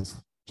part is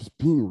just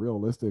being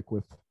realistic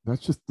with,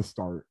 that's just the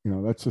start.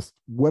 That's just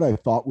what I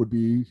thought would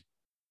be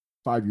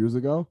 5 years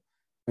ago.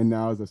 And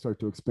now as I start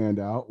to expand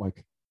out,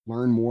 like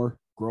learn more,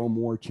 grow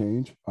more,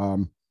 change,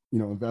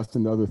 invest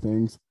in other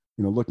things,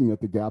 looking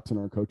at the gaps in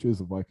our coaches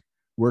of like,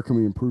 where can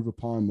we improve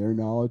upon their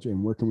knowledge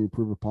and where can we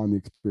improve upon the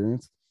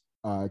experience,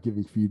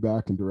 giving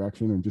feedback and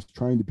direction, and just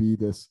trying to be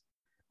this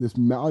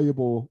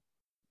malleable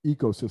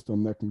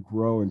ecosystem that can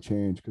grow and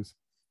change. Because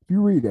if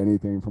you read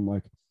anything from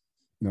like,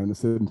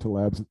 Nassim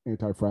Taleb's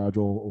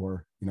Anti-Fragile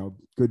or,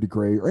 Good to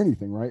Great or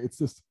anything, right? It's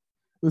just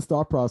this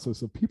thought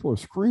process of people are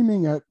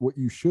screaming at what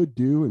you should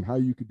do and how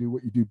you could do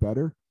what you do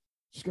better.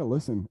 You just got to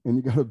listen and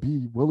you got to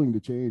be willing to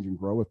change and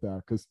grow with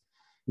that. Because,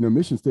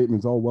 mission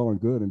statements all well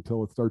and good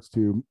until it starts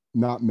to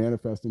not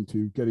manifest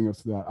into getting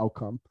us to that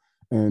outcome.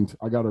 And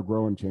I got to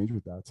grow and change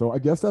with that. So I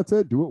guess that's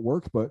it. Do what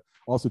works, but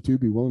also to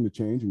be willing to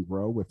change and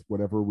grow with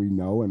whatever we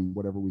know and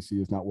whatever we see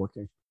is not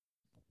working.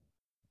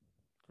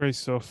 Great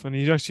stuff. And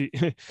you actually,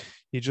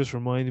 you just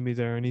reminded me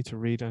there. I need to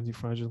read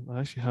Anti-Fragile.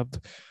 I actually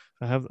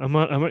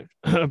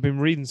I've been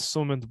reading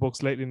some of the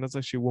books lately, and that's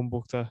actually one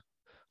book that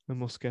I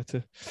must get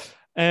to.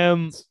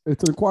 It's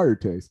an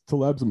acquired taste.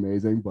 Taleb's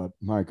amazing, but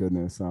my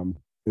goodness,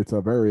 it's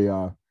a very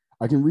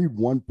I can read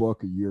one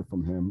book a year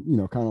from him.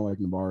 Kind of like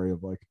Navari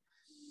of like,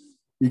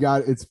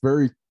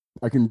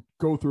 I can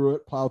go through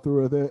it, plow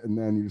through with it, and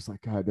then you're just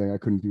like, God dang, I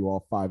couldn't do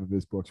all 5 of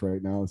his books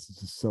right now. This is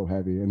just so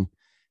heavy. And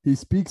he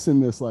speaks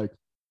in this like,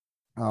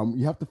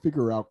 you have to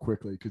figure out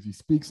quickly because he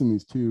speaks in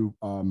these two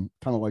kind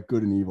of like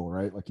good and evil,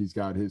 right? Like he's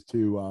got his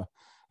two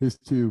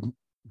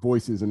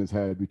voices in his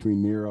head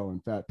between Nero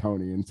and Fat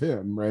Tony, and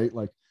Tim, right?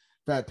 Like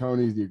Fat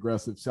Tony's the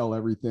aggressive, sell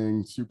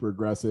everything, super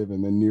aggressive,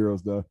 and then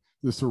Nero's the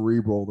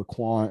cerebral, the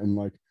quant, and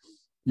like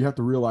you have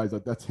to realize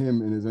that that's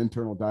him in his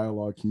internal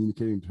dialogue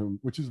communicating to him,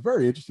 which is a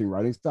very interesting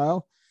writing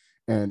style.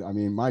 And I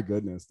mean, my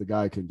goodness, the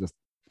guy can just,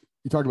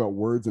 you talk about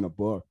words in a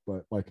book,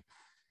 but like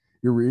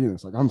you're reading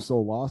this, like I'm so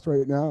lost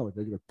right now. Like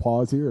I gotta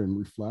pause here and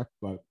reflect.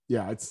 But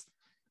yeah, it's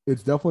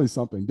definitely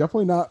something.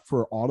 Definitely not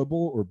for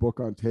Audible or book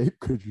on tape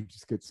because you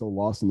just get so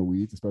lost in the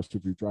weeds, especially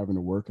if you're driving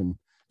to work and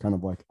kind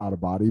of like out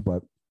of body.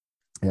 But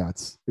yeah,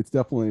 it's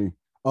definitely,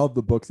 of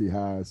the books he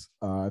has,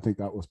 I think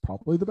that was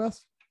probably the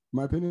best, in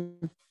my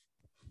opinion.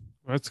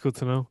 That's good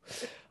to know.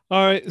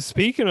 All right.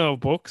 Speaking of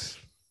books,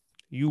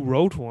 you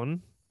wrote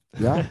one.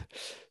 Yeah.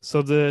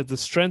 So the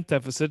strength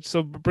deficit.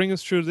 So bring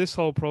us through this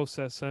whole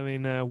process. I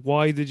mean,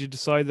 why did you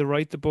decide to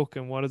write the book,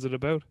 and what is it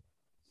about?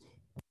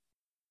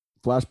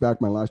 Flashback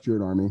my last year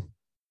at Army.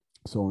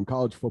 So in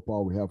college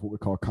football, we have what we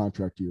call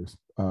contract years,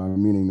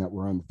 meaning that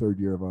we're on the third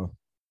year of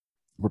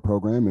a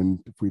program, and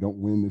if we don't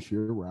win this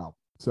year, we're out.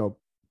 So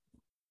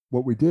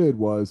what we did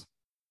was,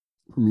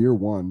 from year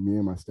one, me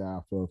and my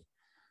staff,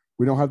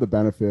 we don't have the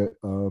benefit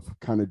of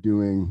kind of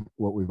doing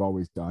what we've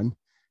always done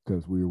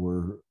because we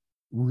were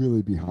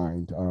really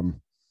behind.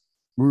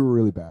 We were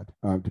really bad,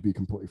 to be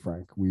completely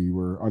frank. We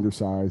were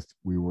undersized,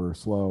 we were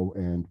slow,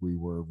 and we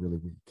were really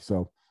weak.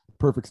 So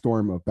perfect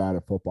storm of bad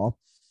at football.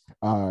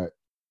 But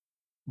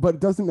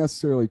it doesn't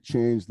necessarily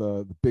change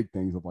the big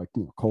things of like,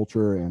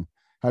 culture and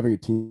having a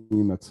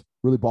team that's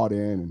really bought in,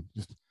 and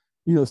just,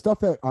 stuff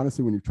that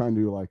honestly, when you're trying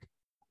to like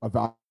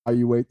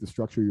evaluate the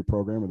structure of your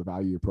program or the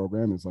value of your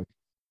program, is like,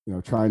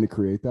 trying to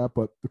create that.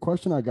 But the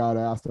question I got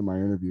asked in my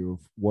interview of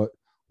what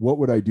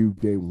would I do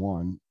day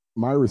one,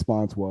 my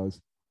response was,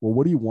 well,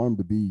 what do you want him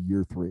to be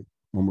year 3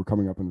 when we're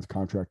coming up in this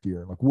contract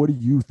year? Like, what do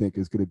you think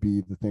is going to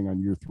be the thing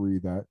on year 3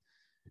 that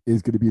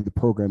is going to be the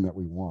program that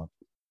we want?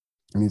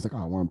 And he's like,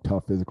 oh, I want him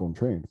tough, physical, and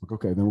trained. Like,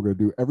 okay, then we're going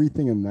to do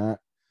everything in that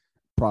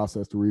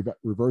process to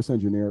reverse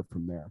engineer it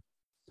from there.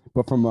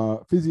 But from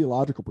a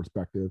physiological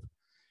perspective,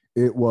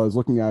 it was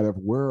looking at it,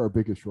 where are our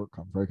biggest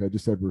shortcomings, right? I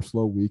just said we're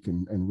slow, weak,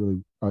 and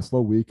really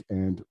slow, weak,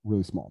 and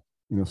really small.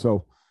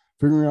 So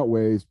figuring out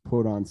ways,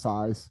 put on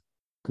size,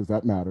 because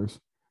that matters,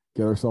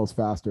 get ourselves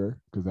faster,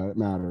 because that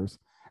matters,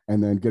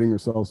 and then getting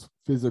ourselves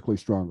physically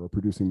stronger,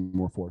 producing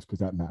more force, because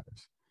that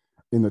matters,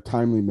 in the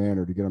timely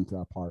manner to get them to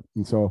that part.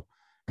 And so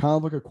kind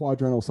of like a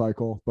quadrennial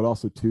cycle, but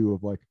also too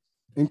of like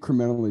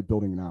incrementally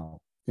building it out.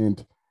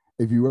 And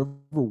if you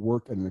ever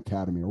work at an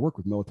academy or work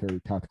with military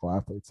tactical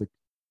athletes, like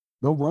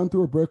they'll run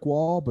through a brick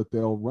wall, but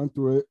they'll run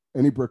through it,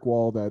 any brick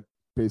wall that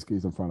basically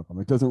is in front of them.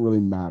 It doesn't really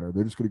matter.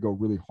 They're just going to go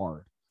really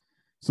hard.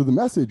 So the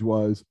message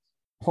was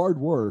hard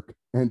work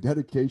and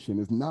dedication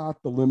is not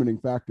the limiting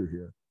factor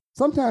here.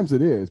 Sometimes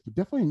it is, but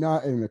definitely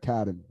not in an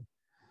academy.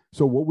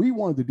 So what we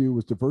wanted to do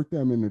was divert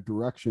them in a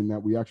direction that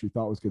we actually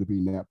thought was going to be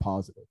net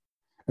positive.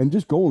 And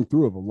just going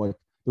through them, like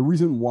the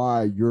reason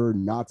why you're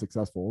not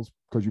successful is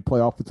because you play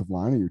offensive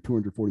line and you're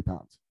 240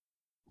 pounds.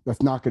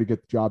 That's not going to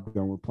get the job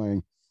done. We're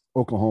playing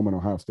Oklahoma and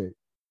Ohio State.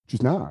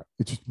 Just not.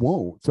 It just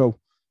won't. So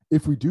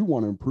if we do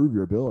want to improve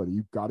your ability,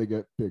 you've got to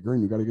get bigger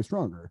and you've got to get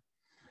stronger.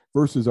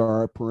 Versus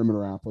our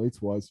perimeter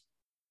athletes was,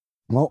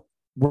 well,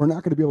 we're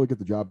not going to be able to get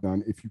the job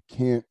done if you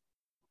can't,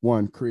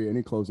 one, create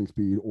any closing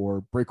speed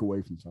or break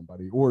away from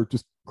somebody or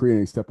just create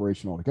any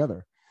separation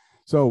altogether.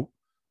 So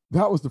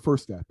that was the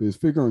first step, is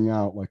figuring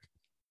out like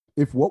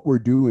if what we're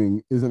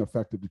doing isn't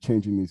effective to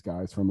changing these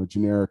guys from a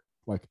generic,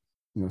 like,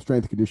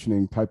 strength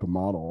conditioning type of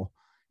model,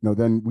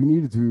 then we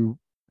needed to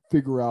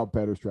figure out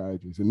better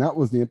strategies. And that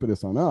was the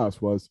impetus on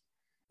us was,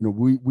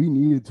 we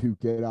needed to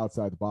get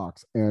outside the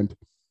box. And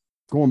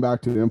going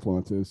back to the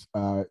influences,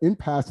 in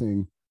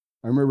passing,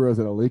 I remember I was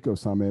at a LACO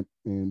summit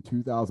in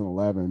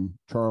 2011.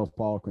 Charles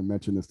Poliquin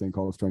mentioned this thing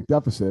called strength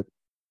deficit,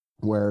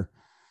 where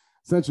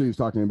essentially he was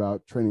talking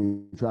about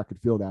training track and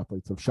field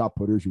athletes. So shot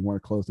putters, you want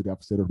to close the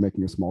deficit or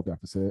making a small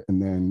deficit.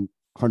 And then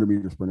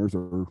 100-meter sprinters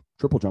or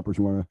triple jumpers,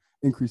 you want to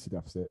increase the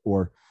deficit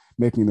or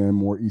making them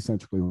more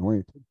eccentrically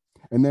oriented.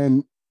 And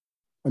then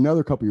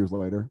another couple years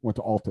later, went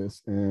to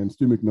Altus, and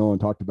Stu McMillan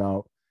talked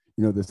about,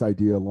 this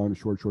idea long to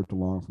short, short to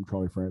long from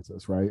Charlie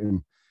Francis, right?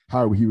 And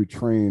how he would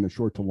train a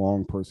short to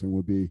long person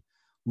would be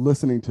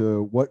listening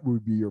to what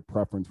would be your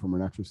preference from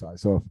an exercise.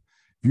 So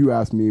if you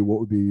ask me what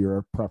would be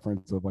your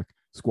preference of like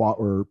squat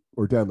or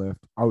deadlift,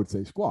 I would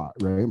say squat,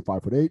 right? I'm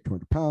 5'8",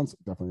 200 pounds,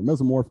 definitely a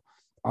mesomorph.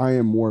 I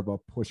am more of a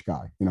push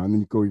guy, and then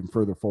you go even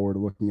further forward,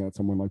 looking at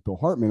someone like Bill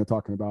Hartman and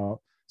talking about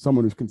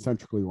someone who's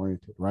concentrically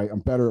oriented, right? I'm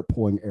better at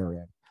pulling air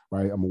in,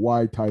 right? I'm a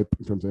wide type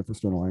in terms of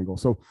infrasternal angle.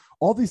 So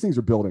all these things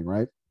are building,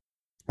 right?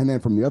 And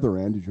then from the other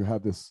end, you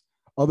have this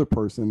other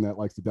person that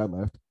likes to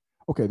deadlift.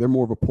 Okay, they're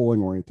more of a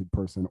pulling oriented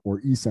person or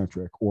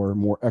eccentric or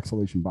more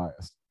exhalation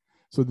biased.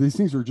 So these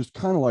things are just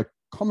kind of like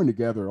coming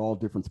together at all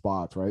different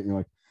spots, right? You're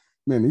like,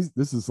 man,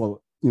 this is, the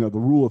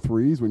rule of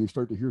threes. When you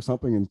start to hear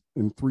something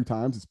in 3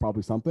 times, it's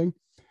probably something.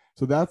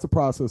 So that's the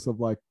process of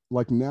like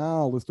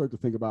now let's start to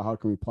think about how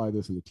can we apply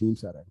this in the team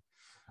setting.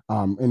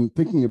 And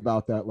thinking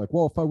about that, like,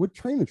 well, if I would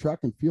train a track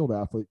and field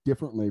athlete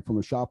differently from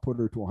a shot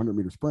putter to a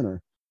 100-meter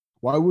sprinter,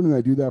 why wouldn't I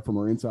do that from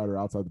our inside or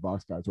outside the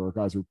box guys, or our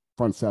guys who are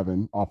front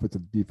 7,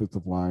 offensive,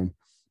 defensive line,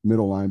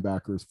 middle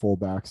linebackers,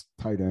 fullbacks,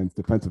 tight ends,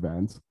 defensive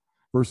ends,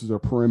 versus our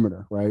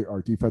perimeter, right?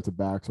 Our defensive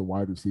backs or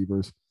wide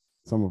receivers,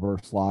 some of our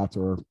slots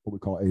or what we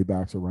call A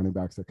backs or running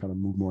backs that kind of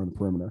move more in the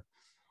perimeter.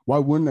 Why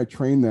wouldn't I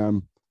train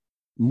them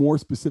more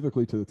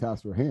specifically to the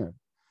task at hand?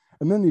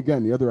 And then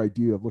again, the other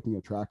idea of looking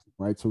at tracking,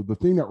 right? So the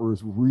thing that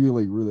was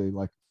really, really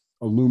like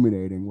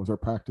illuminating was our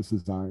practice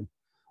design,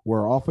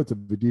 where our offensive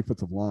and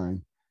defensive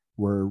line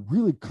were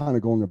really kind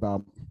of going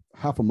about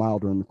half a mile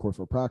during the course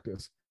of our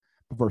practice.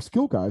 But for our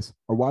skill guys,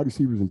 our wide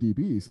receivers and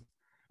DBs,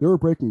 they were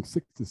breaking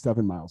 6 to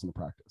 7 miles in the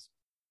practice.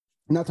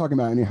 I'm not talking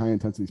about any high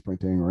intensity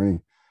sprinting or any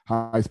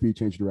high speed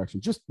change of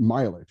direction, just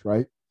mileage,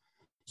 right?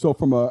 So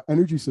from an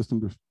energy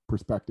system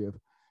perspective,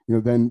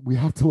 then we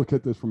have to look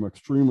at this from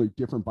extremely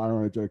different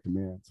bioenergetic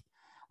demands,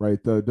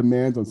 right? The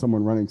demands on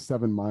someone running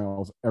 7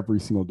 miles every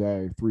single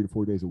day, 3 to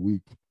 4 days a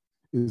week,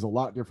 is a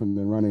lot different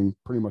than running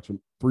pretty much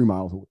 3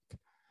 miles a week.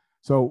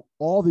 So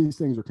all these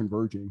things are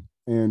converging.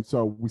 And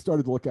so we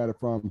started to look at it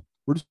from,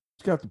 we're just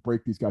going to have to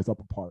break these guys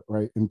up apart,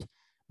 right? And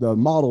the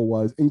model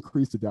was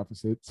increase the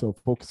deficit. So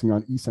focusing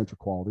on eccentric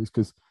qualities,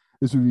 because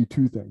this would be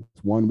 2 things.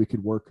 One, we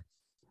could work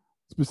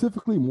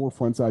specifically more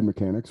front side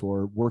mechanics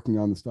or working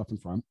on the stuff in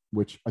front,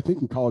 which I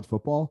think in college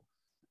football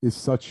is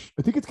such,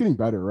 I think it's getting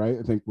better, right?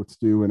 I think what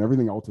Stu and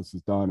everything else has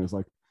done is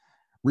like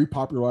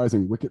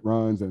repopularizing wicket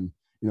runs and,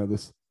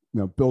 this,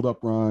 build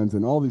up runs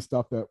and all these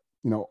stuff that,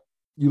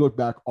 you look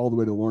back all the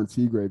way to Lawrence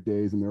Seagrave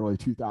days in the early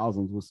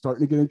 2000s was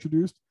starting to get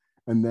introduced.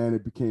 And then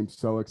it became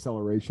so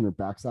acceleration or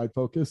backside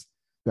focused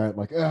that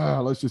like,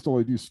 let's just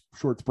only do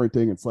short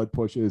sprinting and sled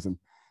pushes. And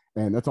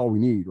that's all we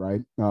need.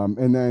 Right.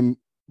 And then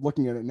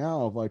looking at it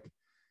now of like,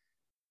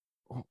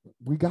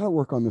 we got to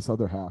work on this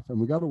other half, and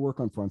we got to work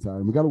on front side,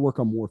 and we got to work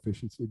on more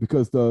efficiency,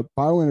 because the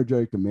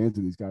bioenergetic demands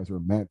of these guys are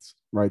immense,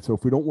 right? So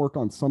if we don't work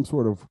on some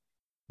sort of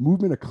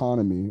movement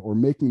economy or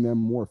making them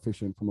more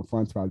efficient from a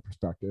front side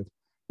perspective,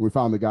 we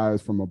found the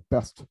guys from a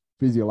best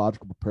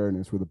physiological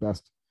preparedness were the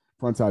best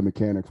front side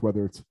mechanics,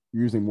 whether it's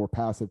using more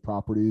passive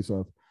properties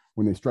of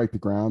when they strike the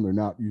ground, they're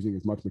not using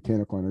as much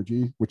mechanical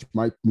energy, which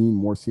might mean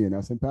more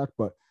CNS impact,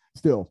 but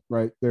still,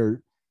 right?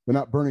 They're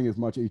not burning as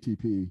much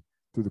ATP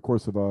through the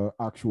course of a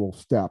actual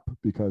step,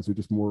 because they're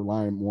just more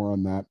reliant more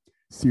on that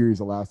series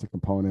elastic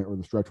component or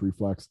the stretch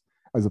reflex,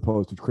 as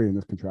opposed to creating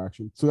this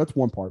contraction. So that's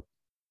one part.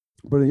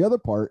 But the other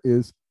part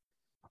is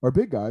our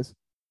big guys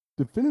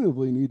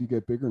definitively need to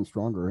get bigger and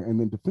stronger, and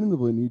then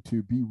definitively need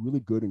to be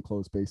really good in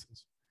closed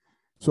spaces.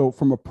 So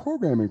from a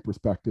programming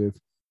perspective,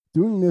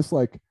 doing this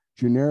like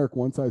generic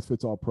one size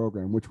fits all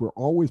program, which we're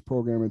always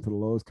programming to the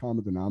lowest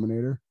common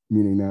denominator,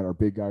 meaning that our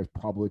big guys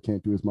probably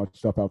can't do as much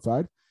stuff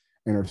outside,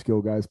 and our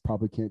skill guys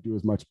probably can't do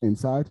as much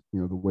inside,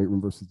 the weight room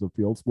versus the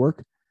fields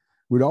work.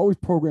 We'd always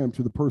program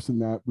to the person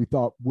that we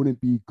thought wouldn't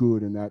be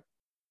good in that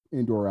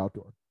indoor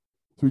outdoor.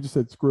 So we just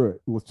said, screw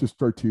it. Let's just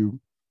start to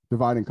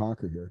divide and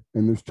conquer here.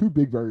 And there's two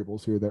big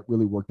variables here that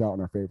really worked out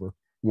in our favor.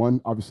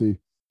 One, obviously,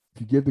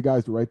 if you give the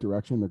guys the right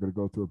direction, they're going to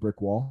go through a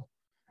brick wall.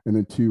 And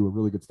then two, a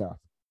really good staff.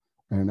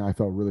 And I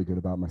felt really good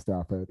about my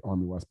staff at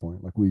Army West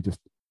Point. Like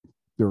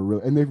they were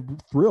really, and they're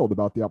thrilled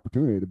about the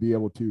opportunity to be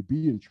able to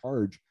be in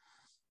charge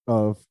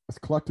of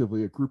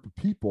collectively a group of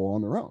people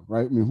on their own,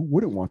 right? I mean, who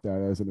wouldn't want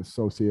that as an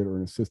associate or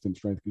an assistant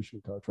strength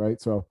conditioning coach, right?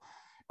 So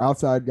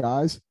outside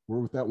guys, we're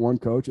with that one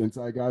coach,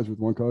 inside guys with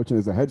one coach. And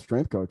as a head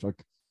strength coach,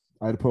 like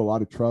I had to put a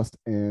lot of trust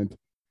and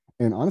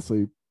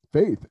honestly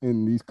faith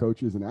in these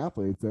coaches and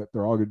athletes that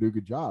they're all going to do a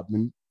good job.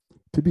 And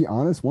to be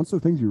honest, once the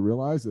things you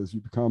realize as you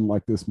become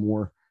like this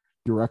more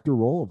director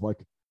role of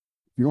like,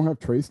 if you don't have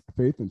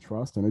faith and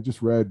trust, and I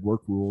just read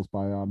Work Rules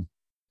by a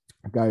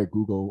guy at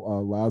Google,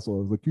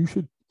 Laszlo, like you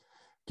should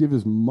give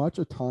as much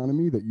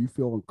autonomy that you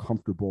feel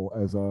uncomfortable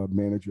as a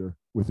manager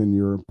within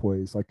your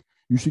employees. Like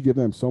you should give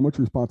them so much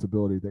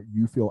responsibility that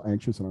you feel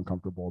anxious and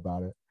uncomfortable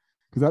about it.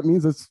 Because that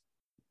means it's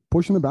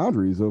pushing the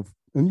boundaries of,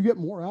 and you get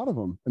more out of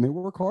them and they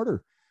work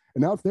harder.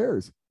 And now it's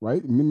theirs,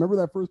 right? Remember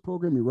that first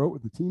program you wrote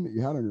with the team that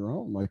you had on your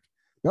own? Like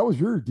that was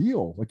your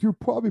deal. Like you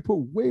probably put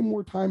way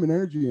more time and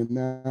energy in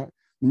that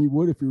than you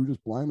would if you were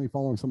just blindly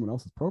following someone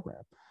else's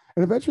program.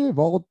 And eventually it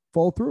all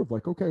fall through of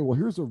like, okay, well,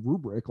 here's a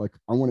rubric. Like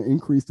I want to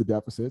increase the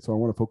deficit. So I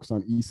want to focus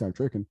on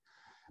eccentric and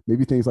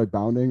maybe things like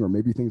bounding, or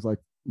maybe things like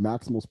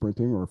maximal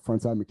sprinting or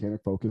frontside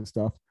mechanic focus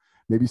stuff.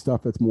 Maybe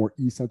stuff that's more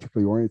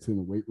eccentrically oriented in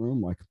the weight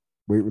room, like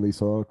weight release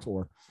hooks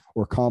or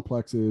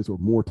complexes, or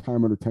more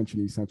time under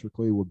tension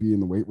eccentrically will be in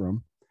the weight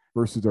room,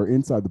 versus our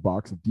inside the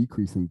box of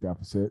decreasing the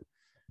deficit,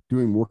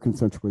 doing more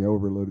concentrically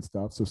overloaded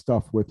stuff. So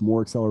stuff with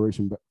more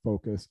acceleration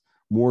focus,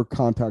 more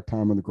contact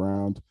time on the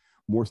ground,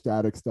 more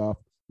static stuff,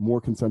 more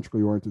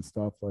concentrically oriented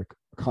stuff like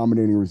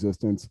accommodating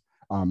resistance,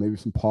 maybe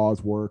some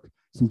pause work,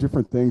 some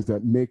different things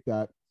that make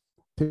that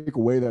take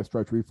away that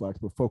stretch reflex,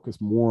 but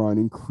focus more on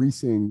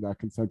increasing that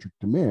concentric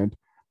demand.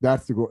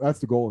 That's the goal. That's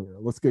the goal here.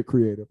 Let's get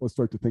creative. Let's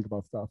start to think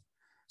about stuff.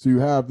 So you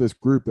have this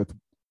group that's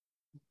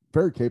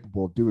very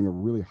capable of doing a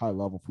really high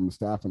level from the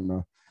staff and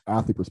the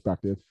athlete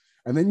perspective.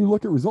 And then you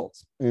look at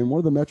results. And one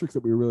of the metrics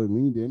that we really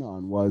leaned in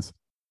on was,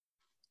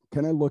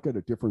 can I look at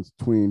a difference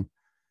between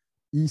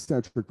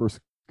eccentric versus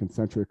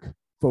concentric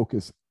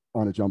focus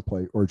on a jump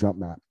plate or a jump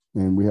mat?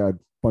 And we had a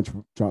bunch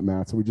of jump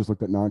mats. So we just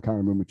looked at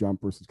non-counter movement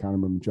jump versus counter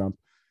movement jump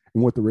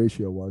and what the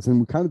ratio was.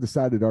 And we kind of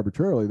decided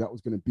arbitrarily that was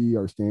going to be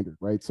our standard,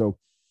 right? So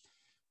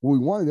we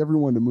wanted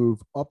everyone to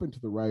move up and to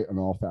the right on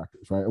all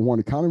factors, right? I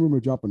wanted counter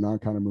movement jump and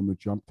non-counter movement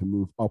jump to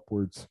move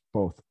upwards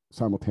both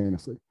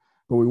simultaneously.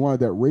 But we wanted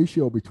that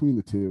ratio between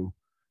the two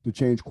to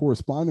change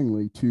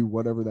correspondingly to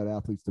whatever that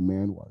athlete's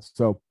demand was.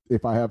 So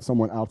if I have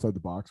someone outside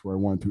the box where I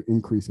wanted to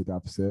increase the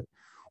deficit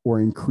or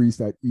increase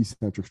that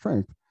eccentric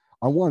strength,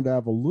 I wanted to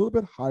have a little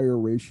bit higher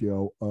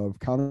ratio of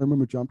counter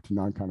movement jump to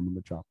non-counter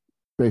movement jump,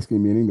 basically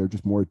meaning they're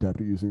just more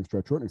adept at using a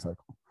stretch shortening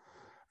cycle.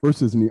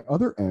 Versus in the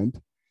other end,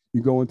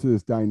 you go into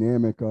this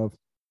dynamic of,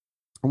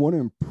 I want to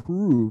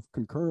improve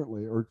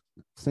concurrently or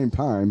same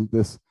time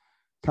this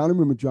counter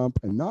movement jump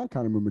and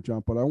non-counter movement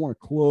jump, but I want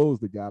to close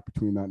the gap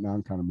between that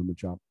non-counter movement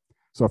jump.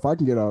 So if I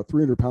can get a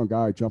 300-pound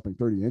guy jumping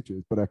 30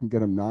 inches, but I can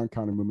get him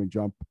non-counter movement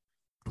jump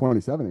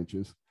 27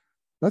 inches,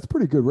 that's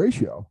pretty good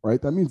ratio, right?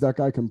 That means that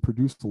guy can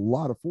produce a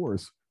lot of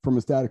force from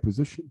a static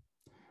position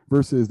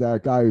versus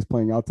that guy who's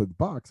playing outside the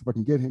box. If I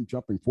can get him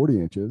jumping 40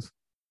 inches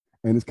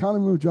and his counter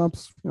movement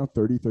jumps,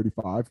 30,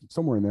 35,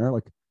 somewhere in there,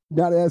 like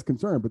not as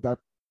concerned, but that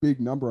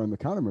big number on the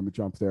counter movement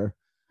jumps there,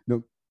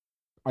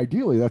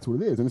 ideally that's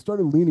what it is. And it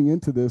started leaning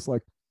into this,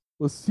 like,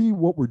 let's see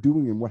what we're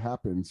doing and what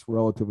happens,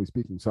 relatively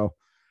speaking. So,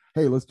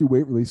 hey, let's do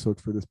weight release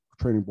hooks for this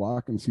training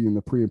block and see in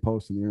the pre and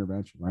post and the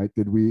intervention, right?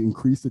 Did we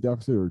increase the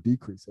deficit or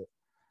decrease it,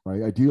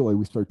 right? Ideally,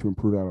 we start to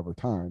improve that over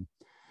time.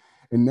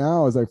 And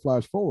now as I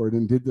flash forward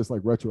and did this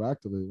like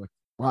retroactively, like,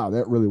 wow,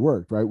 that really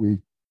worked, right? We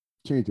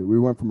changed it. We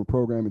went from a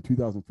program in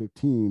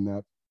 2015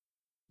 that,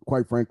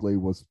 quite frankly,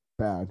 was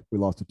bad. We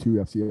lost to 2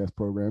 FCS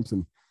programs,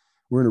 and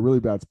we're in a really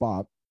bad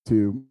spot.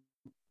 To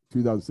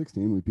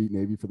 2016, we beat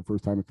Navy for the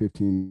first time in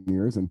 15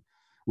 years, and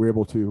we're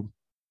able to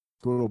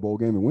go to a bowl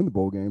game and win the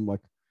bowl game.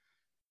 Like,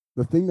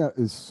 the thing that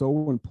is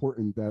so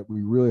important that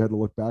we really had to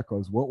look back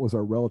was what was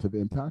our relative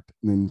impact.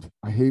 And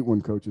I hate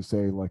when coaches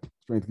say like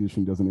strength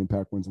conditioning doesn't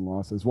impact wins and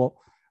losses. Well,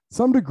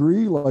 some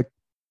degree, like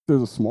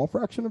there's a small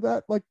fraction of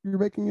that, like you're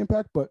making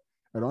impact, but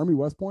at Army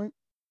West Point,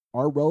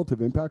 our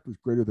relative impact was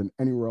greater than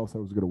anywhere else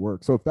that was going to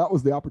work. So if that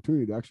was the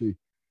opportunity to actually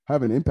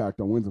have an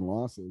impact on wins and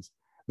losses,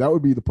 that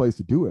would be the place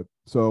to do it.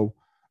 So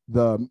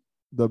the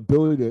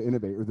ability to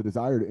innovate, or the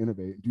desire to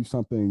innovate, do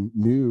something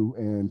new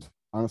and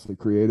honestly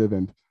creative,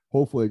 and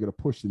hopefully going to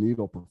push the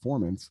needle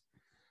performance.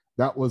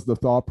 That was the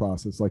thought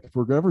process. Like, if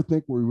we're going to ever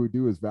think what we would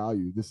do is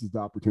value, this is the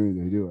opportunity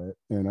to do it.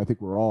 And I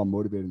think we're all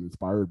motivated and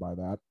inspired by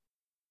that.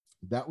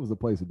 That was the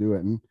place to do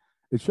it. And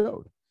it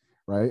showed,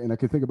 right? And I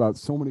could think about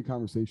so many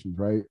conversations,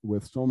 right,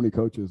 with so many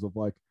coaches of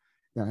like,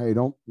 yeah, hey,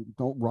 don't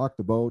rock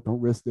the boat, don't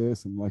risk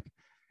this. And like,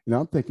 you know,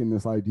 I'm thinking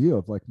this idea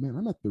of like, man,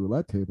 I'm at the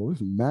roulette table.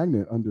 There's a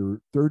magnet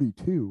under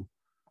 32.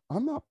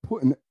 I'm not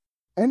putting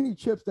any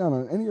chips down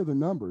on any of the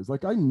numbers.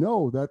 Like, I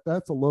know that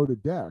that's a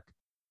loaded deck.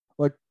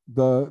 Like,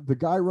 the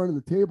guy running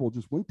the table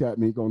just winked at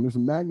me going, there's a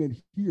magnet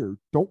here.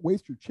 Don't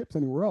waste your chips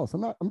anywhere else.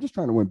 I'm just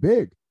trying to win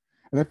big.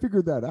 And I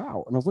figured that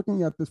out. And I was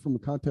looking at this from the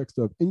context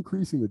of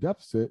increasing the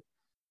deficit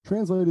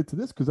translated to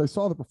this, because I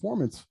saw the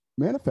performance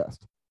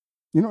manifest.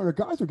 You know, and the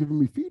guys are giving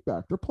me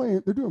feedback.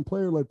 They're doing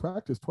player-led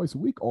practice twice a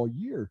week all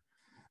year.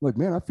 Like,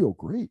 man, I feel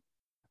great.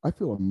 I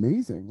feel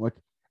amazing. Like,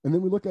 and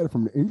then we look at it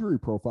from an injury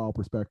profile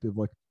perspective.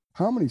 Like,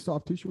 how many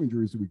soft tissue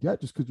injuries do we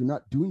get just because you're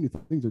not doing the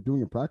things they're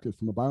doing in practice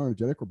from a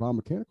bioenergetic or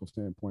biomechanical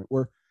standpoint?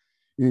 Where,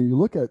 you know, you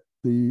look at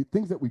the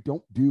things that we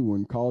don't do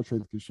in college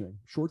strength conditioning,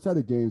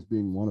 short-sided games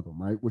being one of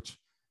them, right? Which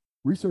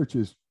research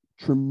is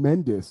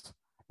tremendous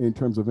in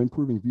terms of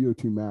improving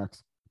VO2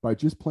 max by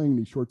just playing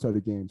these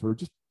short-sided games, or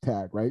just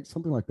tag, right?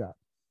 Something like that.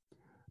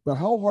 But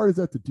how hard is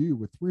that to do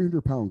with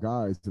 300-pound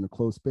guys in a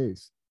closed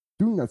space,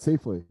 doing that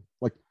safely?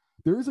 Like,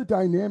 there is a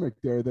dynamic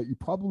there that you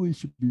probably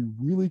should be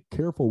really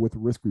careful with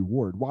risk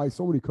reward. Why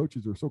so many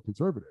coaches are so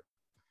conservative,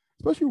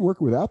 especially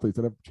working with athletes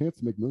that have a chance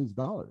to make millions of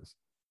dollars.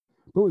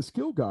 But with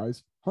skilled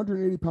guys,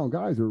 180-pound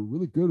guys are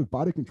really good with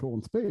body control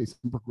in space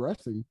and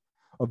progressing,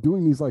 of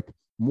doing these like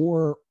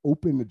more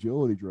open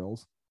agility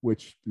drills,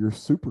 which you're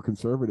super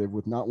conservative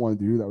with not wanting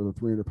to do that with a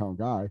 300-pound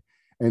guy,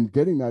 and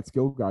getting that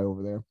skilled guy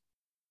over there,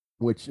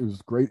 which is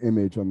a great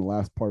image on the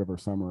last part of our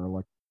summer,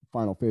 like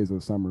final phase of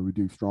the summer. We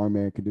do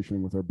strongman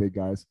conditioning with our big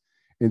guys,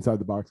 inside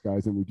the box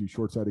guys, and we do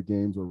short-sided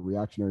games or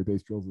reactionary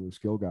based drills with our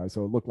skill guys.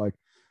 So it looked like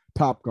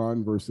Top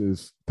Gun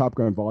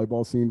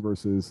volleyball scene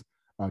versus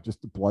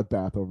just a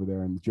bloodbath over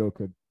there. And the joke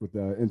with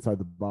the inside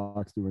the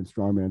box doing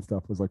strongman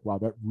stuff was like, wow,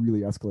 that really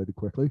escalated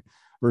quickly,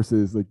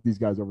 versus like these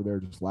guys over there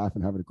just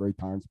laughing, having a great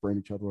time, spraying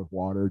each other with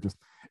water. Just,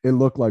 it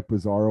looked like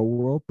Bizarro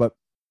world. But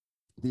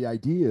the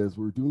idea is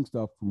we're doing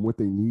stuff from what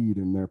they need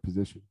in their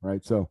position,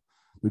 right? So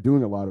they're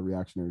doing a lot of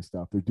reactionary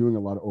stuff. They're doing a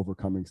lot of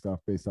overcoming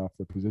stuff based off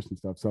their position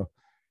stuff. So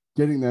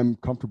getting them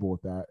comfortable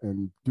with that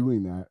and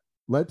doing that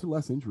led to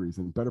less injuries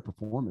and better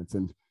performance,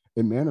 and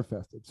it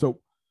manifested. So,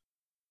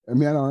 I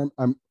mean,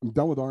 I'm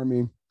done with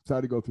Army.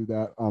 Excited to go through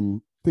that.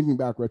 Thinking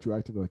back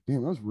retroactively, like,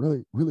 damn, that was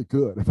really, really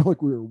good. I felt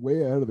like we were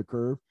way ahead of the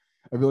curve.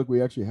 I feel like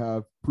we actually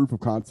have proof of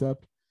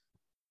concept.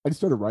 I just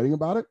started writing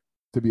about it,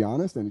 to be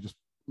honest, and it just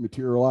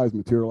materialized.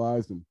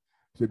 And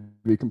to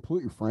be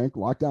completely frank,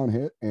 lockdown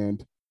hit,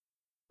 and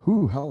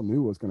who hell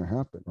knew what was going to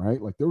happen,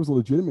 right? Like, there was a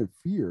legitimate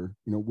fear,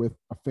 you know, with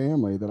a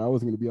family, that I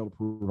wasn't going to be able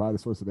to provide a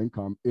source of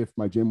income if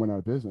my gym went out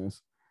of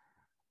business.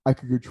 I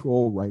could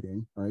control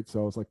writing, right?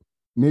 So it's like,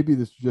 maybe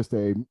this is just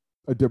a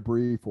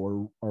debrief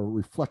or a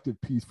reflective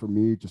piece for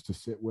me just to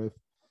sit with,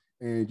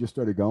 and just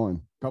started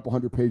going. A couple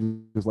hundred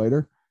pages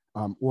later,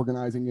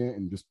 organizing it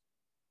and just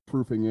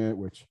proofing it,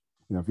 which,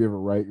 you know, if you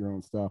ever write your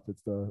own stuff,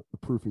 it's the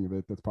proofing of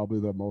it that's probably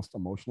the most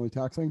emotionally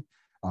taxing.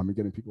 And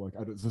getting people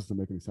like, this doesn't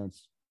make any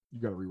sense,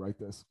 you got to rewrite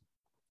this.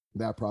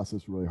 That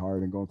process really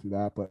hard, and going through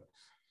that, but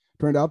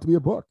turned out to be a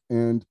book.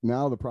 And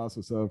now the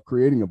process of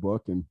creating a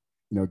book and,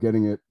 you know,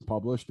 getting it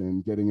published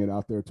and getting it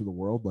out there to the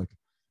world, like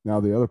now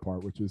the other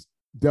part, which is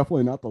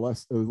definitely not the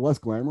less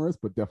glamorous,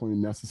 but definitely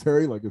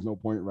necessary. Like, there's no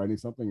point in writing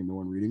something and no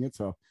one reading it.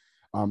 So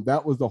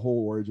that was the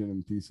whole origin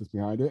and thesis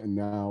behind it. And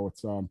now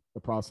it's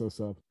the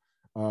process of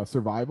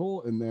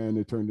survival. And then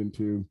it turned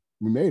into,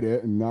 we made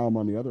it. And now I'm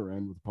on the other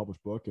end with a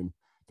published book and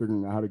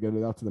figuring out how to get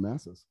it out to the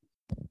masses.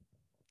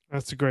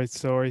 That's a great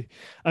story.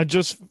 And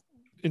just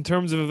in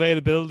terms of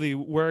availability,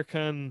 where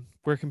can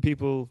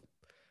people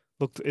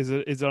look? Is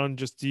it on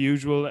just the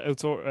usual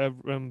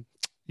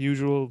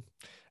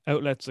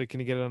outlets? Like,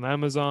 can you get it on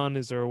Amazon?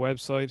 Is there a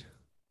website?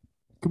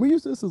 Can we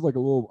use this as like a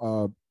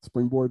little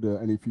springboard to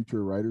any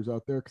future writers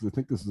out there? Because I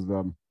think this is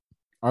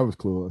I was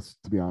clueless,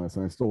 to be honest,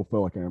 and I still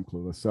feel like I am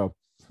clueless. So,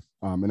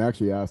 and I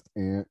actually asked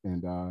Ant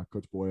and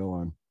Coach Boyle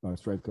on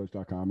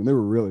strengthcoach.com, and they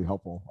were really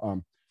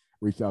helpful.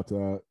 Reached out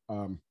to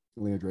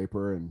Lena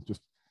Draper, and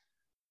just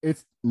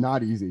it's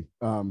not easy.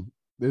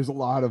 There's a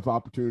lot of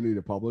opportunity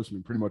to publish. I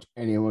mean, pretty much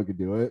anyone could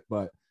do it,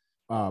 but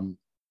um,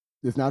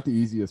 it's not the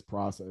easiest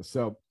process.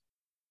 So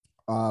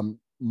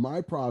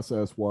my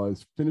process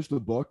was finish the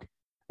book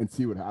and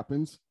see what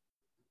happens.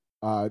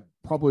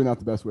 Probably not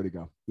the best way to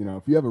go.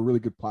 If you have a really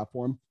good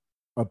platform,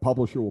 a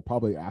publisher will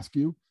probably ask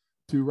you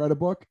to write a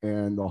book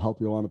and they'll help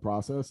you along the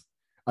process.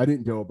 I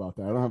didn't know about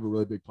that. I don't have a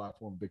really big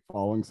platform, big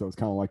following. So it's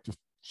kind of like just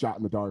shot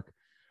in the dark.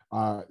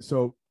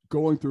 So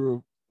going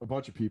through a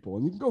bunch of people,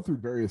 and you can go through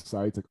various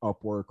sites like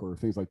Upwork or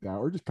things like that,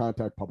 or just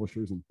contact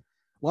publishers. And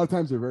a lot of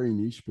times they're very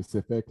niche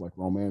specific, like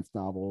romance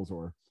novels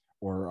or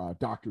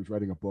doctors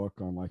writing a book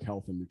on like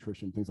health and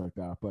nutrition, things like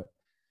that. But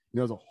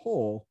as a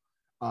whole,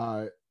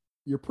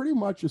 you're pretty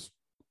much just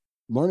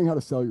learning how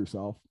to sell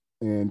yourself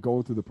and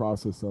going through the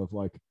process of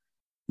like,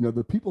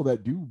 the people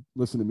that do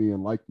listen to me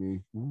and like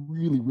me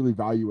really, really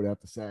value what I have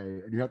to say.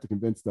 And you have to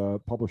convince the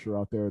publisher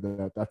out there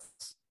that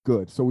that's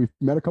good. So we've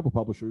met a couple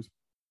publishers,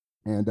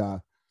 and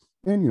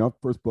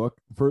first book,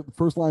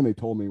 first line they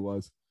told me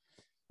was,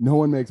 no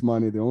one makes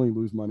money. They only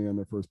lose money on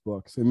their first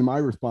books. And my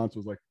response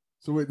was like,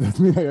 so wait, does that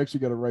mean I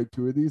actually got to write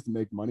 2 of these to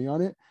make money on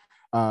it?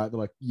 They're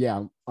like,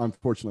 yeah,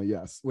 unfortunately,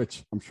 yes,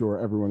 which I'm sure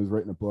everyone has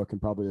written a book and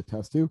probably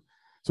attest to.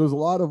 So there's a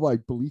lot of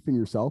like belief in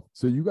yourself.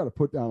 So you got to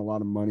put down a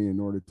lot of money in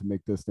order to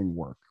make this thing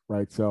work,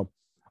 right? So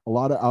a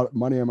lot of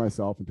money on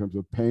myself in terms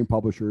of paying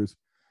publishers,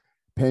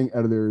 paying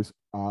editors,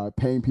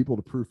 paying people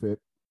to proof it,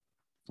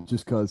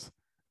 just because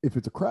if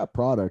it's a crap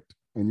product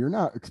and you're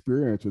not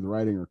experienced with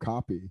writing or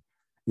copy,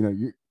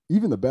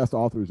 even the best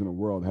authors in the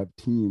world have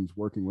teams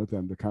working with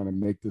them to kind of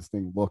make this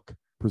thing look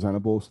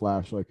presentable /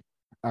 like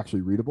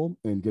actually readable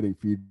and getting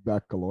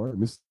feedback galore.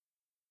 And this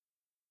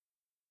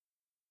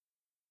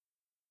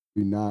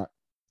be not,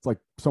 it's like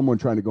someone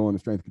trying to go into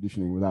strength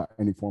conditioning without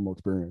any formal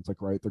experience.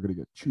 Like, right, they're going to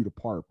get chewed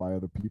apart by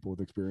other people with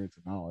experience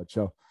and knowledge.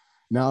 So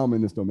now I'm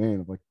in this domain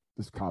of like,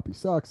 this copy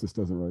sucks. This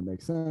doesn't really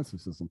make sense.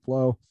 This doesn't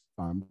flow.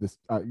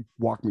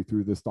 Walk me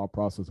through this thought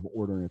process of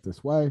ordering it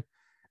this way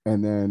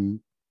and then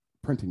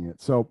printing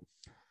it. So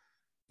if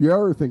you're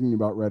ever thinking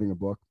about writing a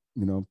book,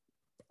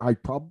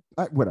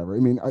 whatever. I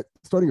mean,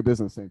 starting a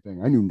business, same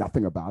thing. I knew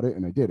nothing about it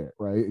and I did it,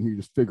 right? And you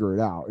just figure it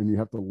out and you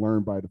have to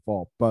learn by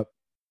default. But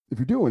if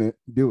you're doing it,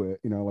 do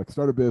it. Like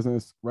start a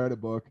business, write a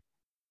book,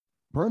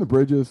 burn the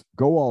bridges,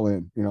 go all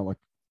in. Like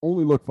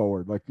only look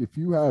forward. Like if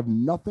you have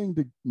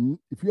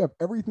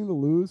everything to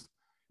lose,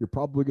 you're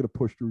probably going to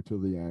push through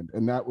to the end,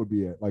 and that would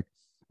be it. Like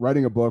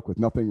writing a book with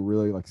nothing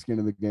really like skin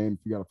in the game. If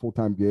you got a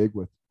full-time gig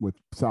with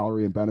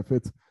salary and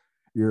benefits,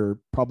 your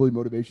probably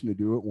motivation to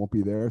do it won't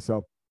be there.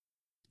 So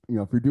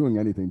if you're doing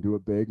anything, do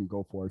it big and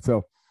go for it.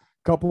 So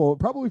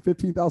probably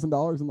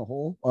 $15,000 in the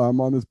hole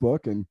on this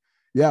book. And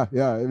yeah.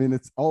 I mean,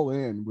 it's all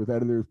in with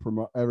editors,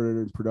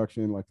 editor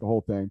production, like the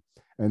whole thing,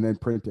 and then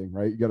printing,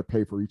 right? You got to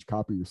pay for each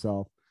copy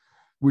yourself,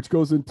 which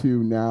goes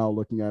into now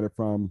looking at it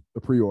from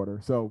the pre-order.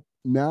 So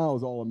now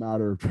is all a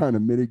matter of trying to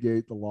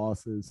mitigate the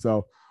losses.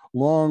 So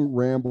long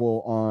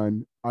ramble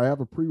on, I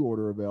have a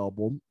pre-order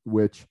available,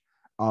 which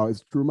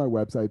is through my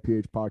website,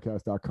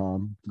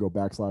 phpodcast.com. Go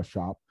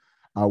 /shop,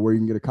 where you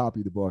can get a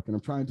copy of the book. And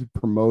I'm trying to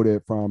promote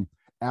it from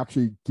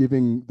actually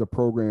giving the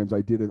programs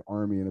I did in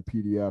Army in a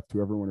PDF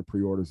to everyone who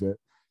pre-orders it.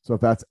 So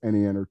if that's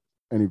any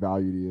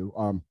value to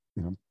you,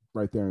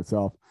 right there in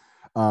itself,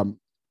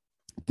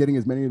 getting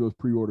as many of those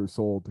pre-orders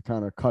sold to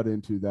kind of cut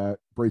into that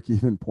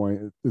break-even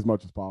point as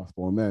much as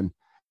possible, and then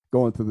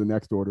going to the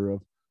next order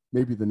of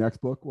maybe the next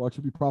book will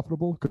actually be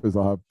profitable because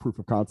I'll have proof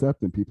of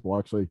concept and people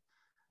actually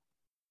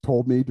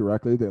told me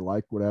directly they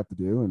like what I have to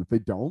do, and if they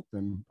don't,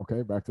 then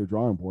okay, back to the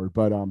drawing board.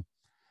 But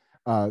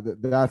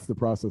that's the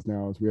process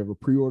now. Is we have a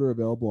pre-order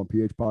available on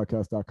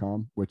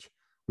phpodcast.com, which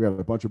we have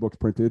a bunch of books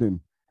printed, and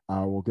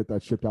we'll get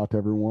that shipped out to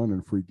everyone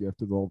and a free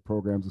gift of all the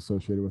programs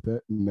associated with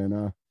it, and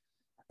then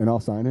and I'll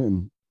sign it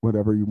and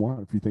whatever you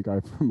want. If you think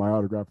my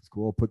autograph is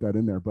cool, I'll put that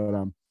in there. But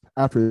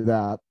after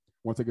that,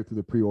 once I get through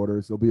the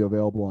pre-orders, they'll be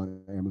available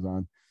on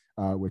Amazon,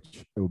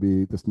 which it will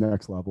be this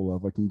next level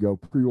of I can go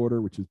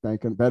pre-order, which is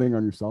betting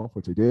on yourself,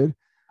 which I did,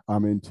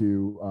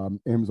 into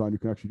Amazon. You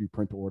can actually do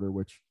print to order,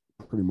 which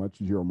pretty much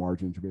zero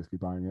margins. You're basically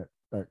buying it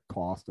at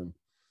cost, and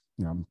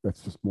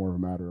that's just more of a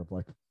matter of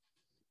like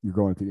you're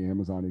going through the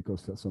Amazon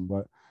ecosystem.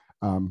 But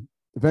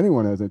if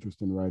anyone has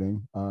interest in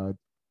writing,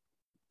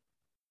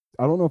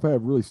 I don't know if I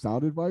have really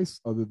sound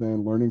advice other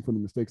than learning from the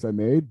mistakes I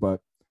made,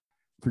 but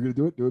if you're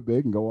gonna do it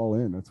big and go all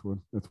in. That's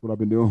what I've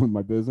been doing with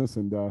my business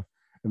and the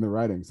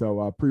writing.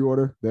 So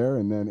pre-order there,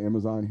 and then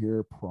Amazon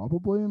here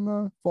probably in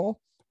the fall,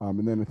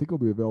 and then I think it'll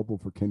be available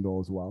for Kindle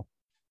as well.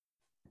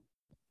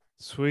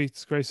 Sweet,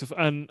 it's great stuff.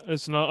 And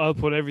listen, I'll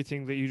put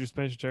everything that you just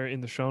mentioned there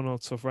in the show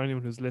notes. So for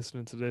anyone who's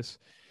listening to this,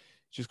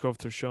 just go up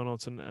to the show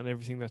notes and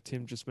everything that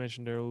Tim just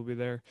mentioned there will be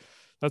there.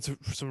 That's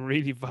some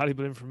really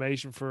valuable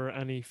information for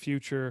any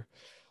future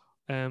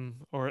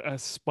or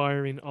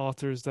aspiring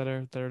authors that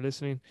are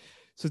listening.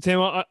 So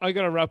Tim, I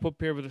gotta wrap up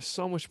here, but there's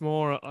so much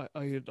more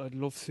I'd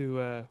love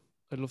to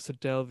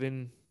delve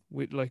in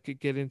with, like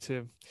get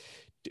into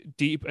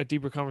a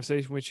deeper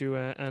conversation with you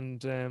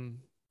and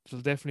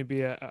there'll definitely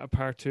be a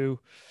part two.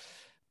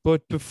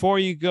 But before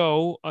you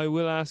go, I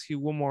will ask you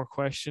one more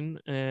question,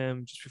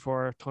 just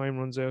before our time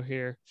runs out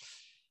here.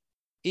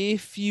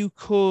 If you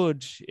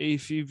could,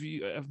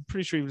 I'm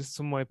pretty sure you've listened to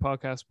some of my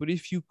podcasts, but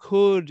if you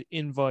could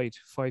invite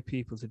 5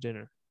 people to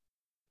dinner,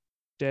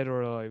 dead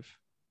or alive,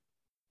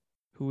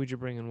 who would you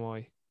bring and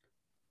why?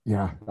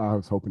 Yeah, I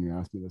was hoping you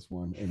asked me this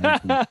one, and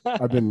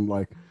I've been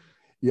like,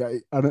 yeah.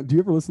 Do you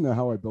ever listen to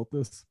How I Built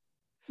This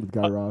with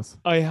Guy Raz?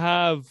 I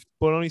have,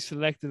 but only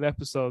selected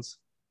episodes.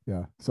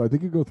 Yeah, so I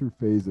think you go through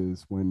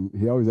phases. When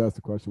he always asked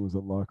the question, was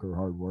it luck or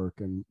hard work?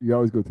 And you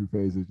always go through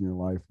phases in your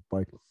life,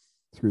 like,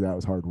 screw that,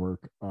 was hard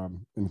work.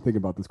 And think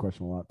about this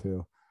question a lot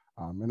too.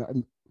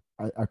 And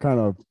I kind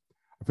of,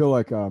 I feel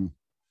like I'm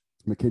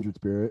a kindred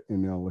spirit,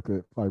 and look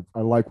at, I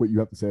like what you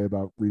have to say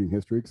about reading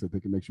history, because I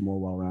think it makes you more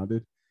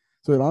well-rounded.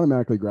 So it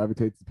automatically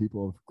gravitates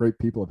to great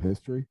people of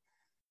history.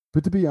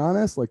 But to be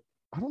honest, like,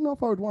 I don't know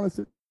if I would want to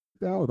sit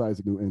down with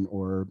Isaac Newton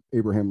or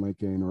Abraham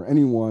Lincoln or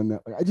anyone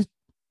that, like,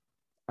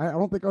 I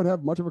don't think I would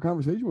have much of a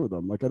conversation with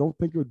them. Like, I don't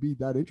think it would be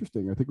that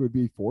interesting. I think it would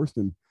be forced,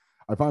 and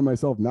I find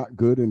myself not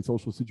good in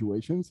social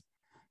situations.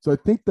 So I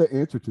think the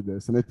answer to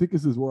this, and I think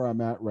this is where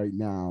I'm at right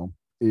now,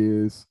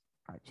 is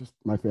just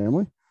my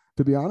family,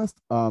 to be honest.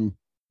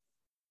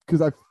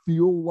 Because I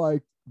feel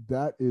like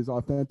that is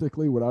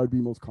authentically what I would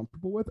be most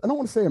comfortable with. I don't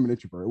want to say I'm an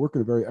introvert. I work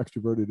in a very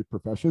extroverted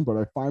profession, but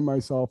I find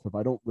myself, if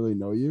I don't really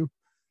know you,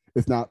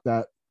 it's not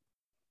that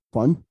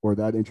fun or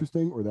that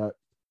interesting or that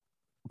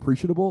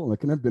appreciable.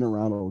 Like, and I've been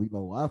around elite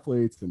level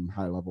athletes and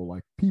high level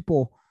like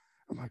people.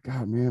 I'm like,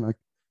 God, man,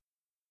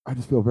 I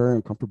just feel very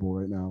uncomfortable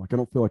right now. Like, I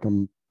don't feel like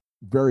I'm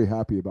very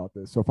happy about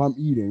this. So if I'm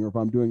eating or if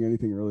I'm doing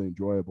anything really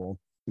enjoyable,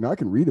 I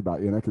can read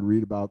about you and I can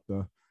read about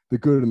the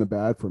good and the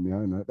bad from you.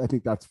 And I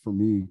think that's, for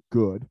me,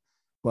 good.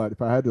 But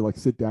if I had to, like,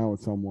 sit down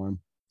with someone,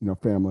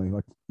 family,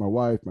 like my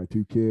wife, my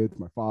 2 kids,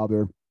 my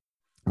father,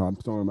 some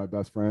of my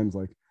best friends,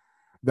 like,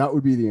 that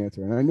would be the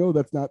answer. And I know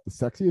that's not the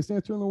sexiest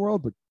answer in the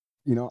world, but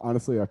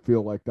honestly, I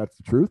feel like that's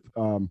the truth.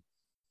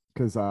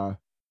 Because I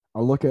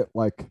look at,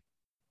 like,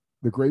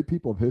 the great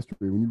people of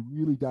history. When you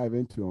really dive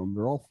into them,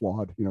 they're all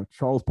flawed.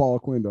 Charles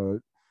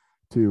Poliquin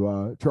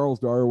to Charles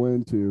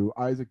Darwin to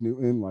Isaac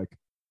Newton. Like,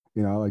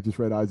 I just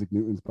read Isaac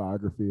Newton's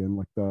biography, and,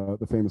 like,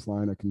 the famous